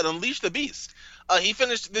as you said, unleash the beast. He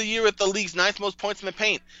finished the year with the league's 9th most points in the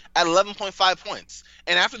paint at 11.5 points.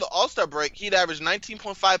 And after the All-Star break, he'd averaged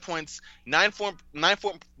 19.5 points,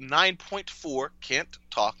 9.4, can't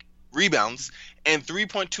talk, rebounds, and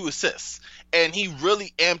 3.2 assists. And he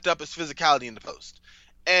really amped up his physicality in the post.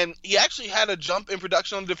 And he actually had a jump in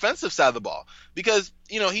production on the defensive side of the ball because,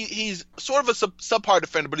 he's sort of a subpar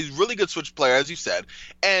defender, but he's a really good switch player, as you said.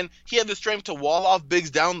 And he had the strength to wall off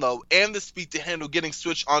bigs down low and the speed to handle getting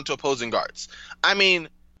switched onto opposing guards. I mean,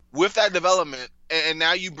 with that development, and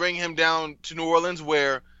now you bring him down to New Orleans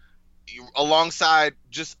where alongside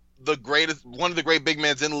just one of the great big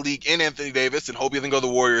men in the league in Anthony Davis, and hope he doesn't go to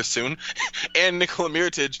the Warriors soon, and Nikola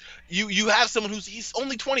Mirotic, you have someone he's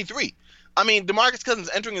only 23. I mean, DeMarcus Cousins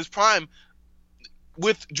entering his prime.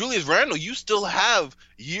 With Julius Randle, you still have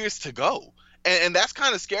years to go. And that's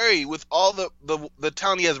kind of scary with all the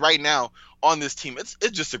talent he has right now on this team. It's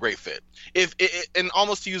just a great fit. And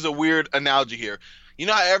almost to use a weird analogy here, you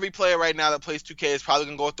know how every player right now that plays 2K is probably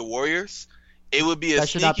going to go with the Warriors? It would be a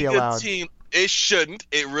sneaky good team. It shouldn't.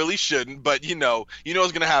 It really shouldn't. But you know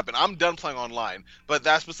what's going to happen. I'm done playing online. But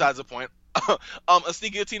that's besides the point. A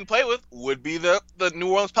sneaky good team to play with would be the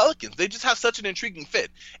New Orleans Pelicans. They just have such an intriguing fit.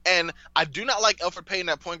 And I do not like Elfrid Payton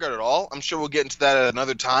at point guard at all. I'm sure we'll get into that at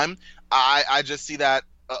another time. I just see that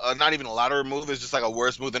not even a lateral move. It's just like a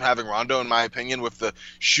worse move than having Rondo, in my opinion, with the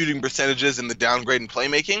shooting percentages and the downgrade in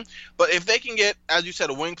playmaking. But if they can get, as you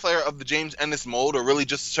said, a wing player of the James Ennis mold, or really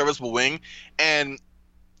just a serviceable wing, and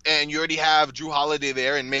you already have Drew Holiday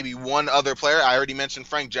there and maybe one other player. I already mentioned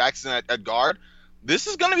Frank Jackson at guard. This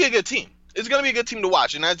is going to be a good team. It's going to be a good team to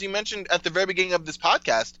watch. And as you mentioned at the very beginning of this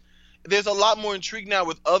podcast, there's a lot more intrigue now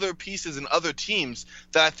with other pieces and other teams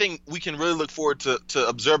that I think we can really look forward to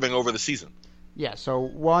observing over the season. Yeah, so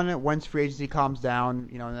once free agency calms down,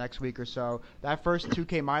 in the next week or so, that first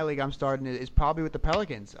 2K My League I'm starting is probably with the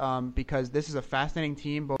Pelicans, because this is a fascinating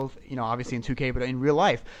team, both, obviously in 2K, but in real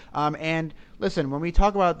life. And listen, when we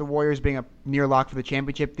talk about the Warriors being a near lock for the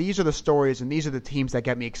championship, these are the stories and these are the teams that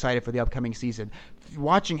get me excited for the upcoming season.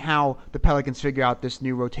 watching how the Pelicans figure out this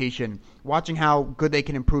new rotation, watching how good they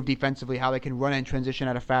can improve defensively, how they can run and transition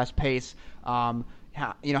at a fast pace, how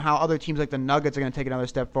other teams like the Nuggets are going to take another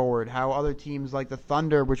step forward, how other teams like the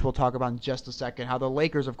Thunder, which we'll talk about in just a second, how the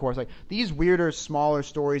Lakers, of course, like these weirder, smaller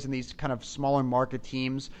stories and these kind of smaller market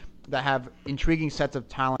teams that have intriguing sets of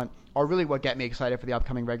talent are really what get me excited for the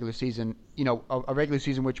upcoming regular season. A regular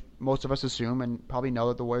season which most of us assume and probably know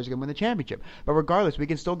that the Warriors are going to win the championship. But regardless, we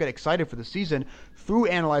can still get excited for the season through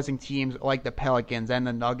analyzing teams like the Pelicans and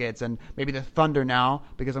the Nuggets and maybe the Thunder now,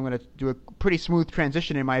 because I'm going to do a pretty smooth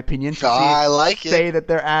transition in my opinion to say that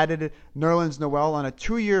they're added Nerlens Noel on a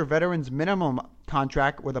 2-year veterans minimum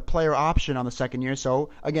contract with a player option on the second year. So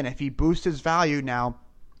again, if he boosts his value now,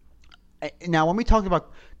 when we talked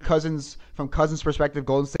about Cousins, from Cousins' perspective,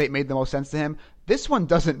 Golden State made the most sense to him. This one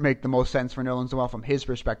doesn't make the most sense for Nerlens Noel from his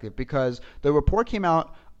perspective, because the report came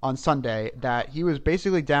out on Sunday that he was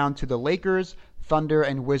basically down to the Lakers, Thunder,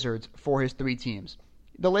 and Wizards for his 3 teams.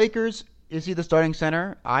 The Lakers, is he the starting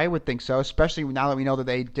center? I would think so, especially now that we know that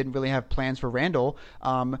they didn't really have plans for Randle.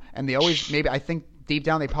 And they always, I think deep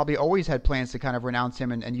down, they probably always had plans to kind of renounce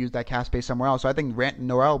him and use that cap space somewhere else. So I think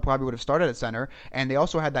Noel probably would have started at center, and they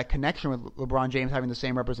also had that connection with LeBron James having the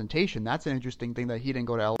same representation. That's an interesting thing that he didn't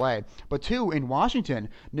go to LA. But 2, in Washington,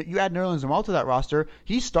 you add Nerlens Noel to that roster,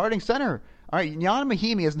 he's starting center. All right, Jan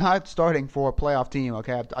Mahimi is not starting for a playoff team,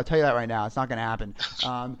 okay? I'll tell you that right now. It's not going to happen.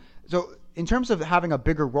 So in terms of having a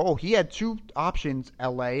bigger role, he had 2 options,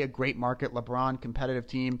 LA, a great market, LeBron, competitive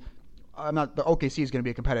team. The OKC is going to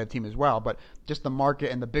be a competitive team as well, but just the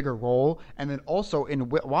market and the bigger role. And then also in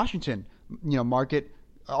Washington, market,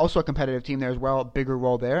 also a competitive team there as well, bigger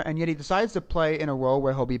role there. And yet he decides to play in a role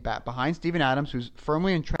where he'll be back behind Steven Adams, who's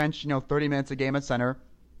firmly entrenched, 30 minutes a game at center.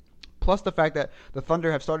 Plus the fact that the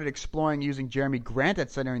Thunder have started exploring using Jeremy Grant at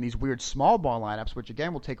center in these weird small ball lineups, which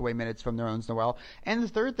again will take away minutes from Nerlens Noel. And the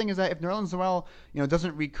third thing is that if Nerlens Noel,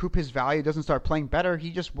 doesn't recoup his value, doesn't start playing better, he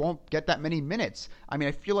just won't get that many minutes. I mean,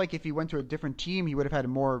 I feel like if he went to a different team, he would have had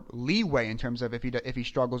more leeway in terms of if he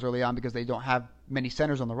struggles early on, because they don't have many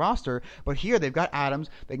centers on the roster. But here they've got Adams,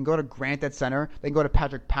 they can go to Grant at center, they can go to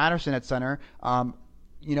Patrick Patterson at center.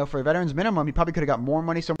 For a veterans minimum, he probably could have got more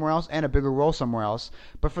money somewhere else and a bigger role somewhere else.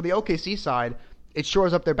 But for the OKC side, it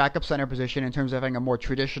shores up their backup center position in terms of having a more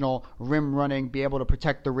traditional rim running, be able to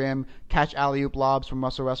protect the rim, catch alley-oop lobs from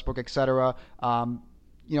Russell Westbrook, etc.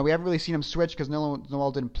 We haven't really seen him switch because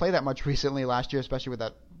Noel didn't play that much recently last year, especially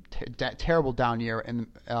with that terrible down year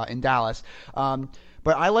in Dallas. But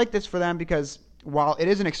I like this for them because while it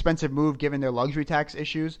is an expensive move given their luxury tax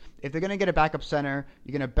issues, if they're going to get a backup center,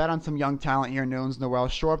 you're going to bet on some young talent here in Nerlens Noel,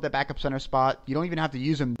 shore up that backup center spot. You don't even have to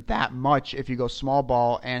use him that much if you go small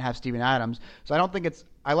ball and have Steven Adams. So I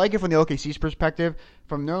like it from the OKC's perspective.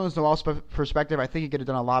 From Nerlens Noel's perspective, I think he could have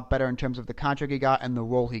done a lot better in terms of the contract he got and the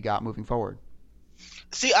role he got moving forward.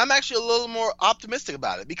 See, I'm actually a little more optimistic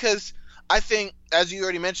about it because I think, as you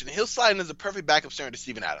already mentioned, he'll slide in as a perfect backup center to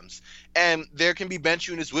Steven Adams. And there can be bench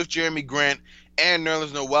units with Jeremy Grant and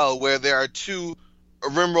Nerlens Noel where there are 2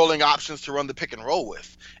 rim rolling options to run the pick and roll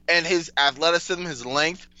with. And his athleticism, his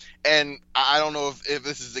length, and I don't know if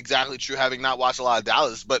this is exactly true having not watched a lot of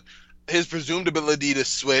Dallas, but his presumed ability to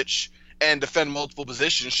switch and defend multiple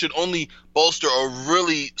positions should only bolster a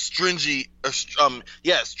really stringy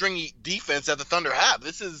defense that the Thunder have.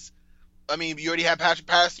 You already have Patrick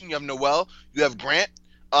Patterson, you have Noel, you have Grant.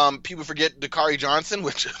 People forget Dakari Johnson,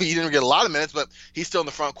 which he didn't get a lot of minutes, but he's still in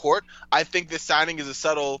the front court. I think this signing is a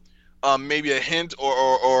subtle, maybe a hint or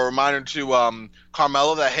a reminder to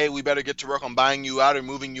Carmelo that, hey, we better get to work on buying you out or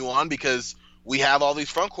moving you on because we have all these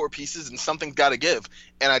front court pieces and something's got to give.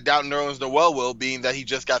 And I doubt Nerlens Noel will, being that he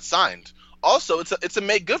just got signed. Also, it's a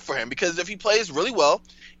make good for him because if he plays really well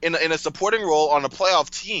in a supporting role on a playoff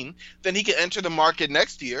team, then he can enter the market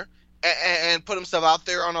next year and put himself out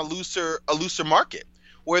there on a looser market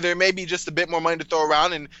where there may be just a bit more money to throw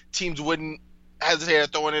around and teams wouldn't hesitate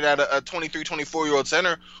at throwing it at a 23, 24-year-old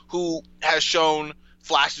center who has shown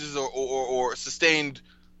flashes or sustained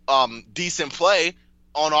decent play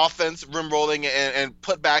on offense, rim rolling and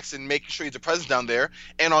putbacks and making sure he's a presence down there,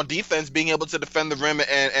 and on defense being able to defend the rim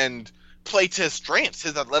and play to his strengths,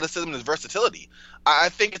 his athleticism and his versatility. I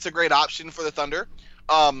think it's a great option for the Thunder.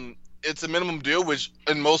 It's a minimum deal, which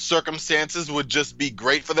in most circumstances would just be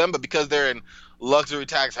great for them, but because they're in luxury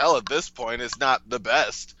tax hell at this point, it's not the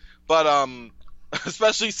best. But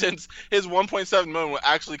especially since his $1.7 million will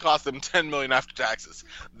actually cost them $10 million after taxes.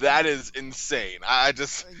 That is insane.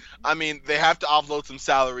 They have to offload some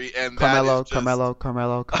salary, and Carmelo.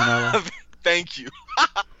 Thank you.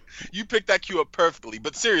 You picked that cue up perfectly.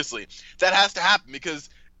 But seriously, that has to happen because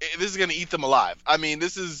this is going to eat them alive.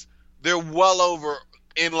 This is they're well over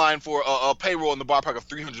in line for a payroll in the ballpark of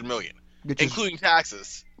 $300 million, including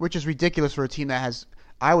taxes. Which is ridiculous for a team that has,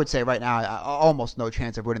 I would say right now, almost no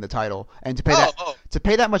chance of winning the title. And to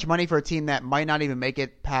pay that much money for a team that might not even make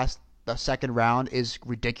it past the second round is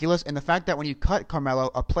ridiculous. And the fact that when you cut Carmelo,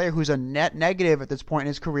 a player who's a net negative at this point in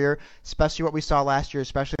his career, especially what we saw last year,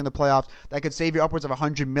 especially in the playoffs, that could save you upwards of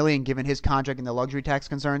 $100 million given his contract and the luxury tax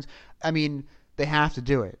concerns. I mean, they have to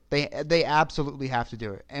do it. They absolutely have to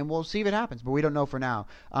do it. And we'll see if it happens, but we don't know for now.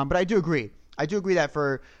 But I do agree. I do agree that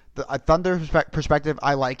for a Thunder perspective,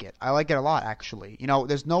 I like it. I like it a lot, actually. You know,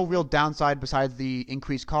 there's no real downside besides the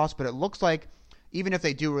increased cost, but it looks like even if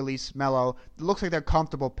they do release Melo, it looks like they're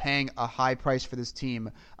comfortable paying a high price for this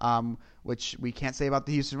team, which we can't say about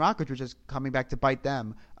the Houston Rockets, which is coming back to bite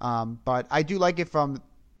them. But I do like it from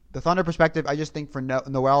the Thunder perspective. I just think for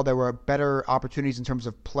Noel, there were better opportunities in terms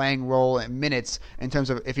of playing role and minutes, in terms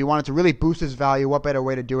of if he wanted to really boost his value, what better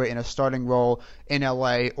way to do it in a starting role in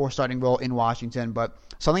LA or starting role in Washington. But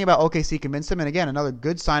something about OKC convinced him, and again, another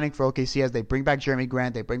good signing for OKC as they bring back Jeremy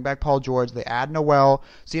Grant, they bring back Paul George, they add Noel,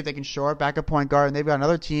 see if they can shore up back a point guard, and they've got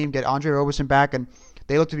another team, get Andre Roberson back, and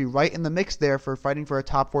they look to be right in the mix there for fighting for a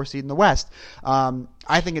top 4 seed in the West.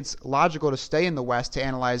 I think it's logical to stay in the West to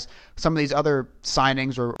analyze some of these other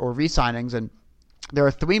signings or re-signings, and there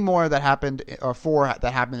are 3 more that happened, or 4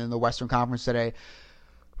 that happened in the Western Conference today.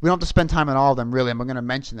 We don't have to spend time on all of them, really. I'm going to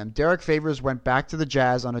mention them. Derek Favors went back to the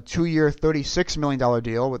Jazz on a 2-year, $36 million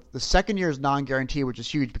deal. With the second year is non-guaranteed, which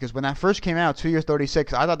is huge because when that first came out, 2 years,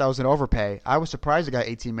 $36, I thought that was an overpay. I was surprised it got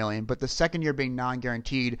 $18 million, but the second year being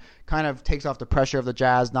non-guaranteed kind of takes off the pressure of the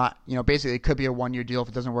Jazz. Not, basically it could be a 1-year deal if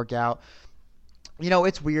it doesn't work out.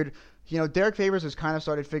 It's weird. Derek Favors has kind of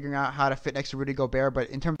started figuring out how to fit next to Rudy Gobert, but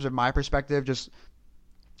in terms of my perspective,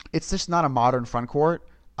 it's just not a modern front court.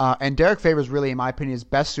 And Derek Favors really, in my opinion, is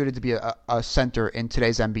best suited to be a center in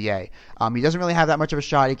today's NBA. He doesn't really have that much of a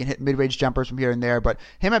shot. He can hit mid-range jumpers from here and there, but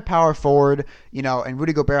him at power forward, and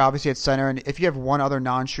Rudy Gobert obviously at center. And if you have one other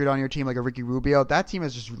non-shooter on your team like a Ricky Rubio, that team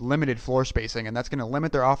has just limited floor spacing, and that's going to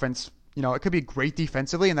limit their offense. It could be great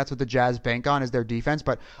defensively, and that's what the Jazz bank on is their defense.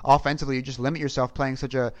 But offensively, you just limit yourself playing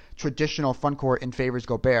such a traditional front court in Favors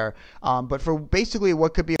Gobert. But for basically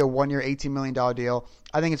what could be a 1-year, $18 million deal,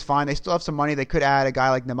 I think it's fine. They still have some money. They could add a guy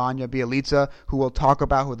like Nemanja Bjelica, who we'll talk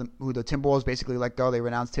about, who the Timberwolves basically let go. They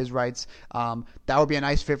renounced his rights. That would be a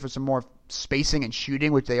nice fit for some more spacing and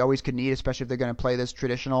shooting, which they always could need, especially if they're going to play this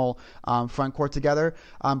traditional front court together.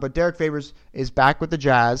 But Derek Favors is back with the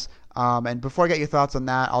Jazz. And before I get your thoughts on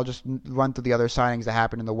that, I'll just run through the other signings that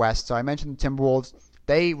happened in the West. So I mentioned the Timberwolves.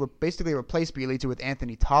 They basically replaced Bjelica with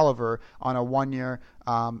Anthony Tolliver on a 1-year.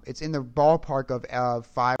 It's in the ballpark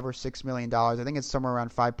of $5 or $6 million. I think it's somewhere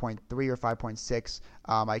around 5.3 or 5.6.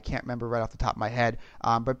 I can't remember right off the top of my head.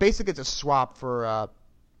 But basically, it's a swap for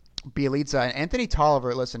Bjelica. And Anthony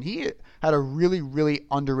Tolliver, listen, he had a really, really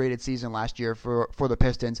underrated season last year for the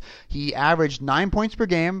Pistons. He averaged 9 points per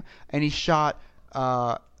game, and he shot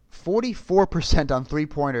 44% on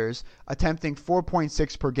three-pointers, attempting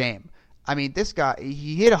 4.6 per game. I mean, this guy,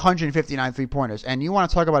 he hit 159 three-pointers, and you want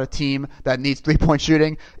to talk about a team that needs three-point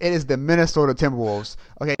shooting? It is the Minnesota Timberwolves.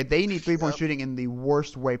 Okay, they need three-point shooting in the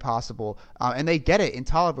worst way possible, and they get it in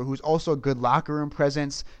Tolliver, who's also a good locker room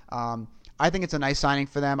presence. I think it's a nice signing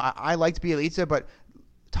for them. I liked Bjelica, but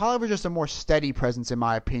Tolliver's just a more steady presence in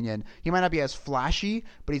my opinion. He might not be as flashy,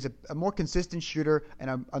 but he's a more consistent shooter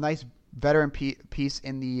and a nice veteran piece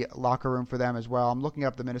in the locker room for them as well. I'm looking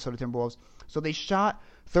up the Minnesota Timberwolves. So they shot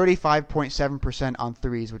 35.7% on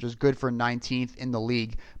threes, which is good for 19th in the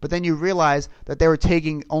league. But then you realize that they were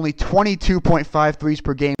taking only 22.5 threes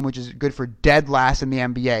per game, which is good for dead last in the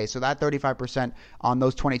NBA. So that 35% on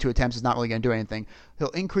those 22 attempts is not really going to do anything. He'll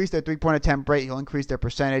increase their three-point attempt rate. He'll increase their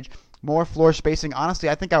percentage. More floor spacing. Honestly,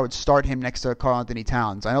 I think I would start him next to Karl-Anthony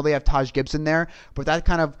Towns. I know they have Taj Gibson there, but that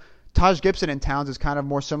kind of Taj Gibson and Towns is kind of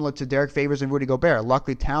more similar to Derek Favors and Rudy Gobert.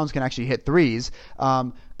 Luckily, Towns can actually hit threes.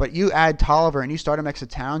 But you add Tolliver and you start him next to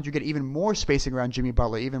Towns, you get even more spacing around Jimmy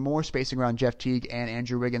Butler, even more spacing around Jeff Teague and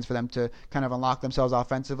Andrew Wiggins for them to kind of unlock themselves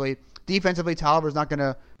offensively. Defensively, Tolliver's not going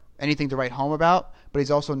to anything to write home about, but he's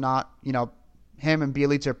also not, him and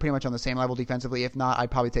Bjelica are pretty much on the same level defensively. If not, I'd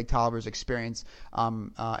probably take Tolliver's experience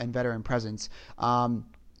and veteran presence.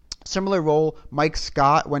 Similar role, Mike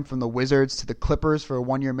Scott went from the Wizards to the Clippers for a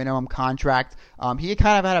 1-year minimum contract. He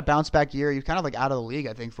kind of had a bounce back year. He was kind of like out of the league,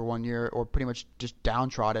 I think, for 1 year, or pretty much just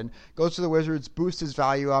downtrodden. Goes to the Wizards, boosts his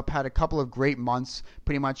value up, had a couple of great months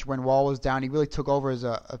pretty much when Wall was down. He really took over as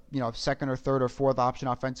a second or third or fourth option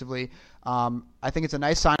offensively. I think it's a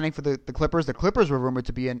nice signing for the Clippers. The Clippers were rumored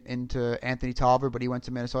to be into Anthony Tolliver, but he went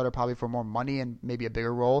to Minnesota probably for more money and maybe a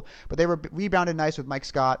bigger role. But they rebounded nice with Mike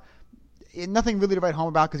Scott. Nothing really to write home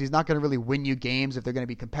about because he's not going to really win you games if they're going to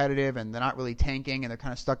be competitive and they're not really tanking and they're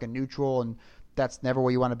kind of stuck in neutral, and that's never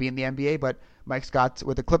where you want to be in the NBA. But Mike Scott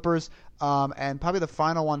with the Clippers. And probably the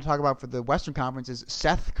final one to talk about for the Western Conference is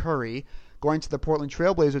Seth Curry going to the Portland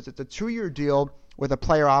Trailblazers. It's a 2-year deal with a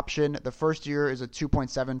player option. The first year is a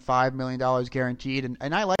 $2.75 million guaranteed.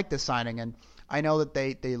 And I like this signing. And I know that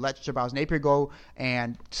they let Shabazz Napier go,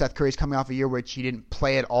 and Seth Curry's coming off a year which he didn't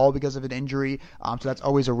play at all because of an injury, so that's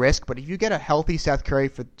always a risk. But if you get a healthy Seth Curry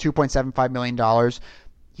for $2.75 million,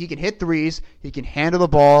 he can hit threes, he can handle the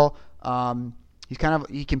ball,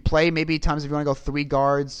 he can play maybe times if you want to go 3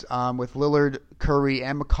 guards with Lillard, Curry,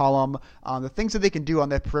 and McCollum. The things that they can do on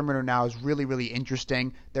that perimeter now is really, really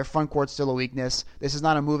interesting. Their front court's still a weakness. This is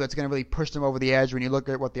not a move that's going to really push them over the edge when you look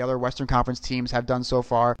at what the other Western Conference teams have done so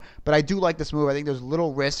far. But I do like this move. I think there's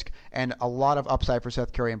little risk and a lot of upside for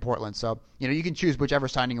Seth Curry in Portland. So, you can choose whichever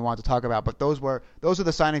signing you want to talk about. But those are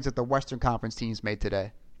the signings that the Western Conference teams made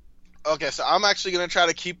today. Okay, so I'm actually going to try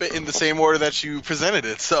to keep it in the same order that you presented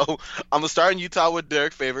it. So I'm going to start in Utah with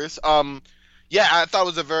Derek Favors. Yeah, I thought it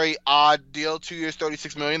was a very odd deal. 2 years,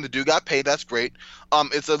 $36 million. The dude got paid. That's great.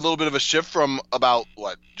 It's a little bit of a shift from about,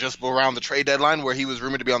 just around the trade deadline where he was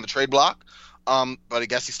rumored to be on the trade block. But I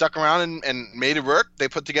guess he stuck around and made it work. They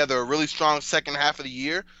put together a really strong second half of the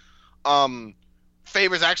year.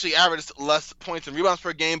 Favors actually averaged less points and rebounds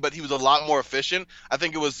per game, but he was a lot more efficient. I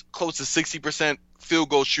think it was close to 60% field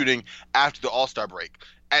goal shooting after the All-Star break.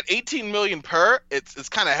 At $18 million per, it's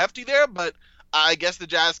kind of hefty there, but I guess the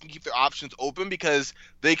Jazz can keep their options open because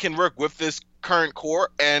they can work with this current core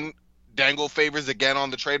and dangle Favors again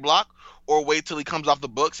on the trade block, or wait till he comes off the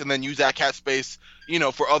books and then use that cap space,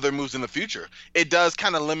 for other moves in the future. It does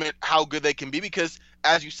kind of limit how good they can be because,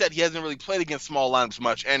 as you said, he hasn't really played against small lineups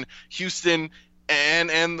much, and Houston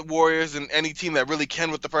and the Warriors and any team that really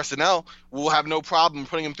can with the personnel will have no problem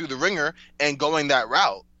putting him through the ringer and going that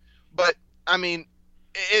route. But,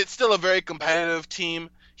 it's still a very competitive team.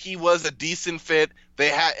 He was a decent fit.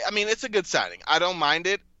 It's a good signing. I don't mind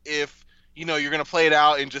it if, you're going to play it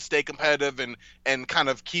out and just stay competitive and kind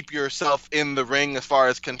of keep yourself in the ring as far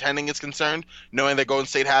as contending is concerned, knowing that Golden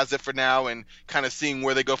State has it for now and kind of seeing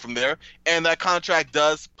where they go from there. And that contract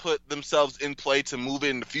does put themselves in play to move it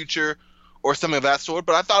in the future or something of that sort.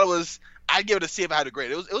 But I thought I'd give it a C if I had a grade.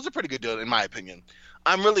 It was a pretty good deal in my opinion.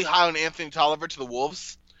 I'm really high on Anthony Tolliver to the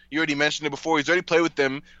Wolves. You already mentioned it before. He's already played with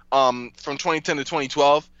them from 2010 to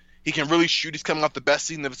 2012. He can really shoot. He's coming off the best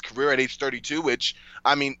season of his career at age 32, which,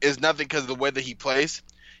 is nothing because of the way that he plays.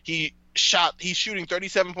 He's shooting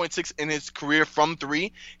 37.6 in his career from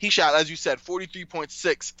 3. He shot, as you said,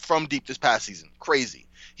 43.6 from deep this past season. Crazy.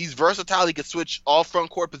 He's versatile. He can switch all front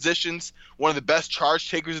court positions. One of the best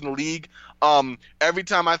charge takers in the league. Every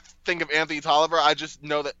time I think of Anthony Tolliver, I just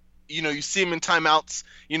know that, you see him in timeouts,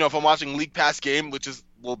 if I'm watching League Pass game, which is,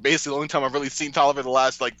 basically the only time I've really seen Tolliver the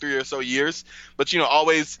last, 3 or so years. But,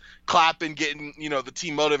 always clapping, getting, the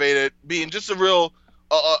team motivated, being just a real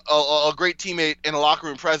a great teammate and a locker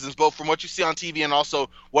room presence, both from what you see on TV and also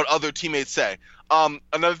what other teammates say.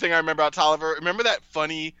 Another thing I remember about Tolliver, remember that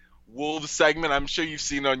funny Wolves segment? I'm sure you've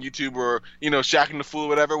seen it on YouTube or, Shaq and the Fool or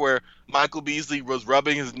whatever, where Michael Beasley was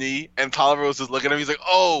rubbing his knee and Tolliver was just looking at him. He's like,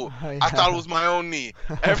 oh, yeah. I thought it was my own knee.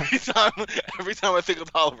 Every time I think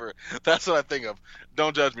of Tolliver, that's what I think of.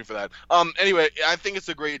 Don't judge me for that. Anyway, I think it's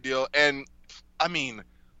a great deal. And,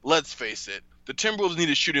 let's face it. The Timberwolves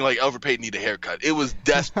needed shooting like Elfrid Payton needed a haircut. It was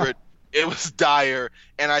desperate. It was dire.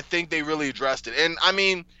 And I think they really addressed it. And,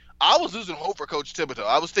 I was losing hope for Coach Thibodeau.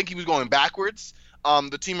 I was thinking he was going backwards.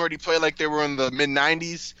 The team already played like they were in the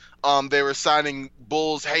mid-90s. They were signing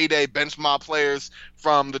Bulls heyday bench mob players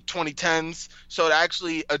from the 2010s. So to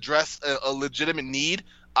actually address a legitimate need,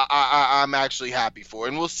 I'm actually happy for.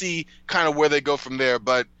 And we'll see kind of where they go from there.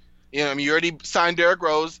 But, you already signed Derrick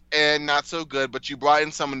Rose, and not so good. But you brought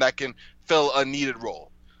in someone that can fill a needed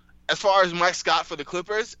role. As far as Mike Scott for the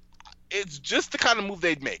Clippers, it's just the kind of move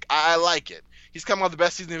they'd make. I like it. He's coming off the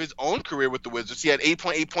best season of his own career with the Wizards. He had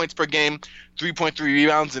 8.8 points per game, 3.3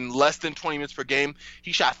 rebounds in less than 20 minutes per game.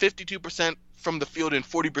 He shot 52% from the field and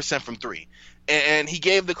 40% from three. And he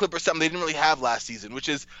gave the Clippers something they didn't really have last season, which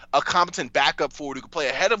is a competent backup forward who could play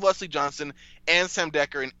ahead of Wesley Johnson and Sam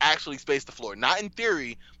Decker and actually space the floor. Not in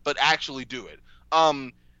theory, but actually do it.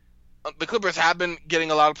 The Clippers have been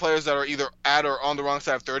getting a lot of players that are either at or on the wrong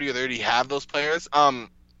side of 30, or they already have those players.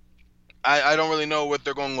 I don't really know what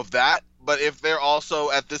they're going with that, but if they're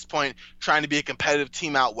also at this point trying to be a competitive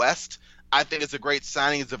team out west, I think it's a great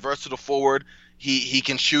signing. He's a versatile forward. He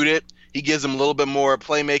can shoot it. He gives them a little bit more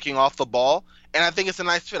playmaking off the ball, and I think it's a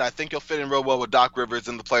nice fit. I think he'll fit in real well with Doc Rivers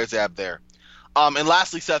and the players they have there. And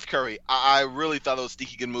lastly, Seth Curry. I really thought it was a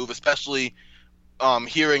sneaky good move, especially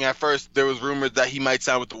hearing at first there was rumors that he might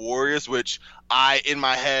sign with the Warriors, which I, in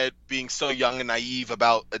my head, being so young and naive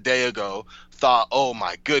about a day ago, thought, oh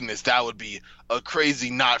my goodness, that would be a crazy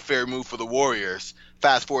not fair move for the Warriors.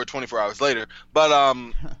 Fast forward 24 hours later, but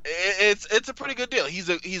it's a pretty good deal. He's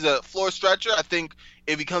a floor stretcher. I think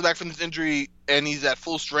if he comes back from this injury and he's at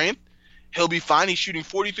full strength, he'll be fine. He's shooting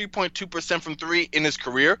 43.2% from three in his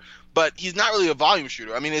career, but he's not really a volume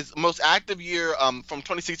shooter. I mean, his most active year from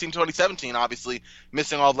 2016 to 2017, obviously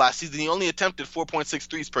missing all of last season, he only attempted 4.6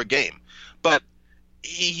 threes per game. But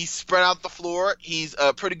he spread out the floor. He's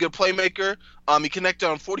a pretty good playmaker. He connected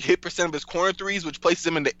on 48% of his corner threes, which places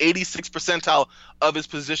him in the 86th percentile of his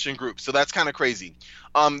position group. So that's kind of crazy.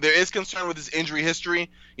 There is concern with his injury history.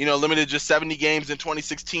 Limited just 70 games in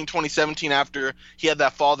 2016, 2017 after he had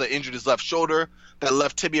that fall that injured his left shoulder. That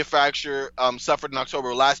left tibia fracture suffered in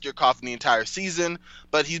October last year, coughing the entire season.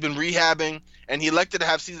 But he's been rehabbing, and he elected to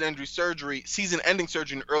have season-ending surgery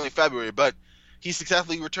in early February. But he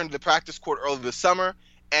successfully returned to the practice court early this summer,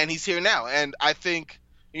 and he's here now. And I think,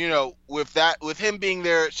 with him being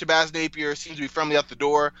there, Shabazz Napier seems to be firmly out the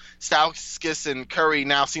door. Stauskas and Curry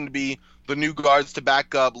now seem to be the new guards to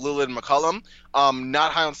back up Lillard and McCollum.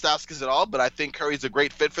 Not high on Stauskas at all, but I think Curry's a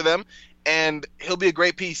great fit for them, and he'll be a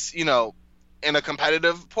great piece, in a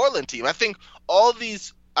competitive Portland team. I think all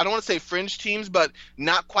these, I don't want to say fringe teams, but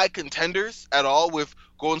not quite contenders at all, with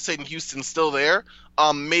Golden State and Houston still there,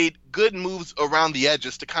 made good moves around the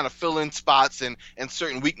edges to kind of fill in spots and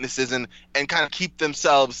certain weaknesses and kind of keep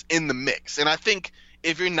themselves in the mix. And I think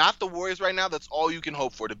if you're not the Warriors right now, that's all you can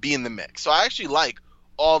hope for, to be in the mix. So I actually like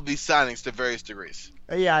all of these signings to various degrees.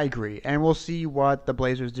 Yeah, I agree. And we'll see what the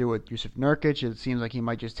Blazers do with Yusuf Nurkic. It seems like he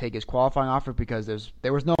might just take his qualifying offer because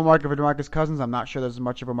there was no market for DeMarcus Cousins. I'm not sure there's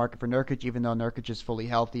much of a market for Nurkic, even though Nurkic is fully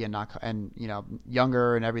healthy and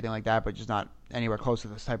younger and everything like that, but just not anywhere close to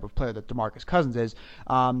this type of player that DeMarcus Cousins is.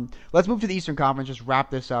 Let's move to the Eastern Conference. Just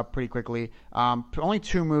wrap this up pretty quickly. Only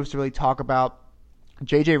two moves to really talk about.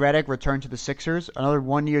 JJ Redick returned to the Sixers, another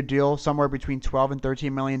one-year deal, somewhere between $12 and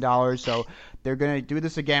 $13 million. So they're going to do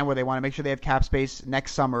this again where they want to make sure they have cap space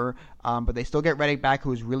next summer, but they still get Redick back,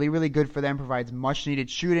 who is really, really good for them, provides much-needed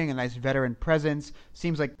shooting, a nice veteran presence.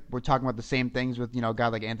 Seems like we're talking about the same things with a guy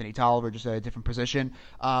like Anthony Tolliver, just at a different position.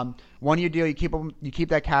 One-year deal, you keep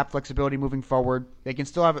that cap flexibility moving forward. They can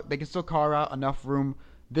still carve out enough room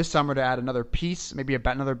this summer to add another piece, maybe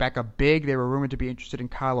another backup big. They were rumored to be interested in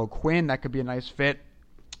Kyle O'Quinn. That could be a nice fit.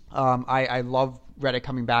 I love Redick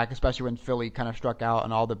coming back, especially when Philly kind of struck out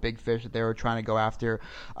on all the big fish that they were trying to go after.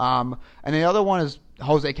 And the other one is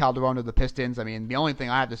Jose Calderon of the Pistons. I mean, the only thing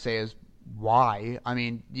I have to say is why. I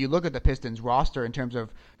mean, you look at the Pistons roster in terms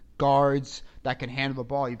of guards that can handle the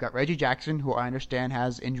ball. You've got Reggie Jackson, who I understand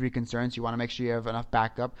has injury concerns. You want to make sure you have enough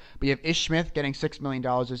backup. But you have Ish Smith getting $6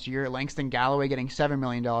 million this year, Langston Galloway getting $7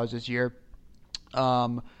 million this year.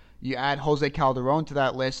 You add Jose Calderon to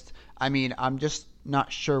that list. I mean, I'm just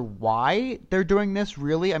not sure why they're doing this,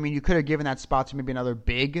 really. I mean, you could have given that spot to maybe another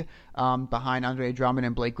big behind Andre Drummond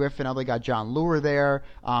and Blake Griffin. Now they got John Lure there.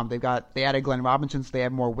 They added Glenn Robinson, so they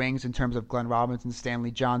have more wings in terms of Glenn Robinson,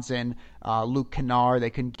 Stanley Johnson, Luke Kennard.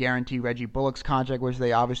 They can guarantee Reggie Bullock's contract, which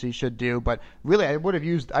they obviously should do. But really, I'd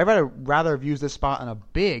rather have used this spot on a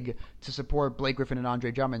big to support Blake Griffin and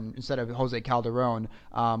Andre Drummond instead of Jose Calderon.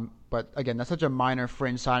 But again, that's such a minor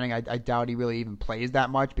fringe signing. I doubt he really even plays that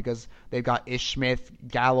much because they've got Ish Smith,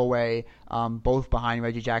 Galloway, both behind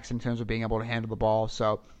Reggie Jackson in terms of being able to handle the ball.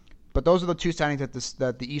 So, but those are the two signings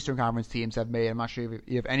that the Eastern Conference teams have made. I'm not sure if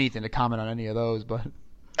you have anything to comment on any of those, but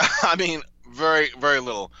I mean, very, very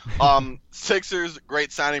little. Sixers,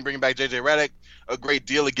 great signing, bringing back JJ Redick. A great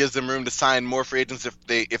deal. It gives them room to sign more free agents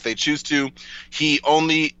if they choose to. He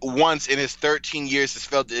only once in his 13 years has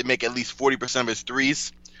failed to make at least 40% of his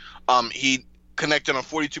threes. He connected on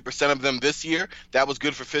 42% of them this year. That was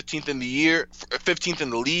good for 15th in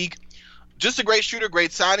the league. Just a great shooter,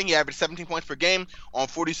 great signing. He averaged 17 points per game on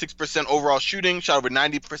 46% overall shooting, shot over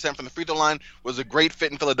 90% from the free throw line, was a great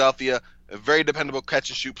fit in Philadelphia, a very dependable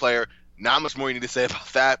catch-and-shoot player. Not much more you need to say about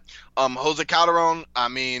that. Jose Calderon, I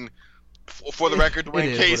mean, for the record,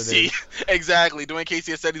 Dwayne Casey, exactly. Dwayne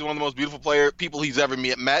Casey has said he's one of the most beautiful people he's ever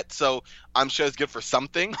met. So I'm sure it's good for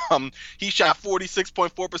something. He shot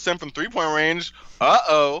 46.4% from 3-point range.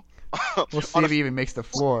 Uh-oh. We'll see if he even makes the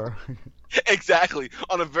floor. Exactly.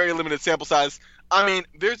 On a very limited sample size. I mean,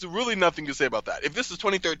 there's really nothing to say about that. If this is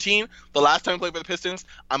 2013, the last time he played for the Pistons,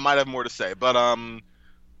 I might have more to say. But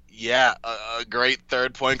yeah, a great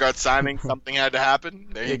third point guard signing. Something had to happen.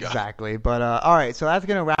 There you go. Exactly. But all right, so that's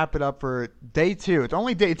gonna wrap it up for day 2. It's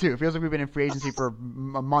only day 2. It feels like we've been in free agency for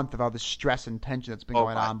a month of all the stress and tension that's been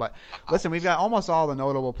going on. But listen, we've got almost all the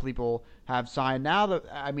notable people have signed. Now that,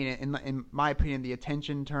 I mean, in my opinion, the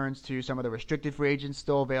attention turns to some of the restricted free agents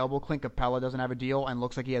still available. Clint Capella doesn't have a deal and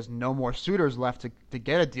looks like he has no more suitors left to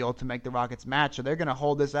get a deal to make the Rockets match. So they're going to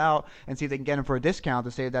hold this out and see if they can get him for a discount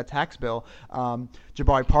to save that tax bill.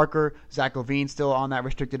 Jabari Parker, Zach LaVine still on that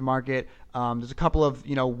restricted market. There's a couple of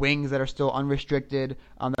wings that are still unrestricted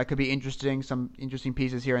that could be interesting. Some interesting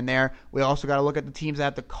pieces here and there. We also got to look at the teams that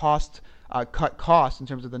have the cut costs in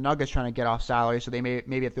terms of the Nuggets trying to get off salary, so they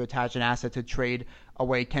maybe have to attach an asset to trade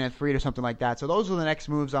away Kenneth Faried or something like that. So those are the next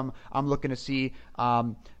moves I'm looking to see.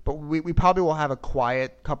 But we probably will have a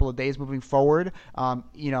quiet couple of days moving forward.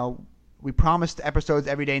 We promised episodes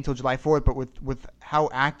every day until July 4th, but with how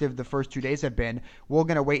active the first 2 days have been, we're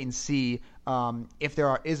going to wait and see if there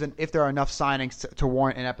are enough signings to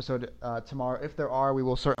warrant an episode tomorrow. If there are, we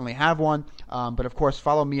will certainly have one. But of course,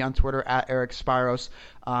 follow me on Twitter at Eric Spiros.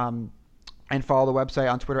 And follow the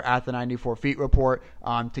website on Twitter at the 94 Feet Report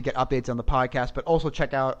to get updates on the podcast. But also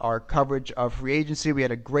check out our coverage of free agency. We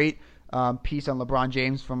had a great piece on LeBron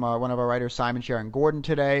James from one of our writers, Simon Sharon Gordon,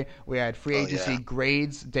 today. We had free agency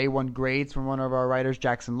grades, day 1 grades from one of our writers,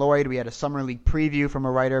 Jackson Lloyd. We had a summer league preview from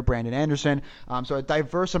a writer, Brandon Anderson. So a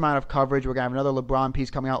diverse amount of coverage. We're going to have another LeBron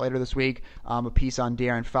piece coming out later this week. A piece on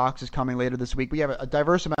De'Aaron Fox is coming later this week. We have a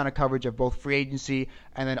diverse amount of coverage of both free agency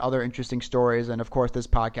and then other interesting stories, and of course this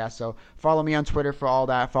podcast. So follow me on Twitter for all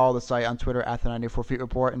that. Follow the site on Twitter at the 94 Feet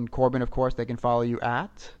Report. And Corbin, of course, they can follow you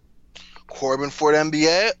at Corbin Ford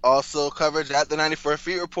NBA, also coverage at the 94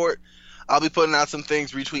 Feet Report. I'll be putting out some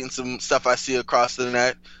things, retweeting some stuff I see across the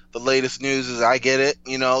net. The latest news as I get it,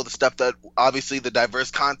 the stuff that, obviously, the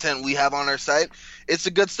diverse content we have on our site. It's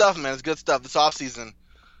the good stuff, man. It's good stuff. This offseason.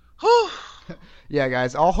 Whew. Yeah,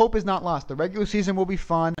 guys, all hope is not lost. The regular season will be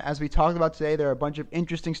fun. As we talked about today, there are a bunch of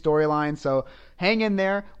interesting storylines, so hang in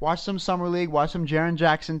there. Watch some Summer League. Watch some Jaren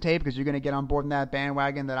Jackson tape because you're going to get on board in that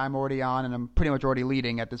bandwagon that I'm already on, and I'm pretty much already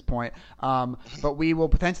leading at this point. But we will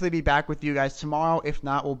potentially be back with you guys tomorrow. If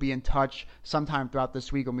not, we'll be in touch sometime throughout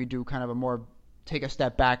this week when we do kind of a more take a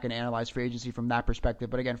step back and analyze free agency from that perspective.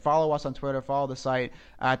 But again, follow us on Twitter. Follow the site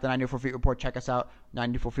at the 94 Feet Report. Check us out,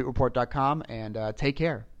 94feetreport.com, and take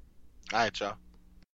care. All right, y'all.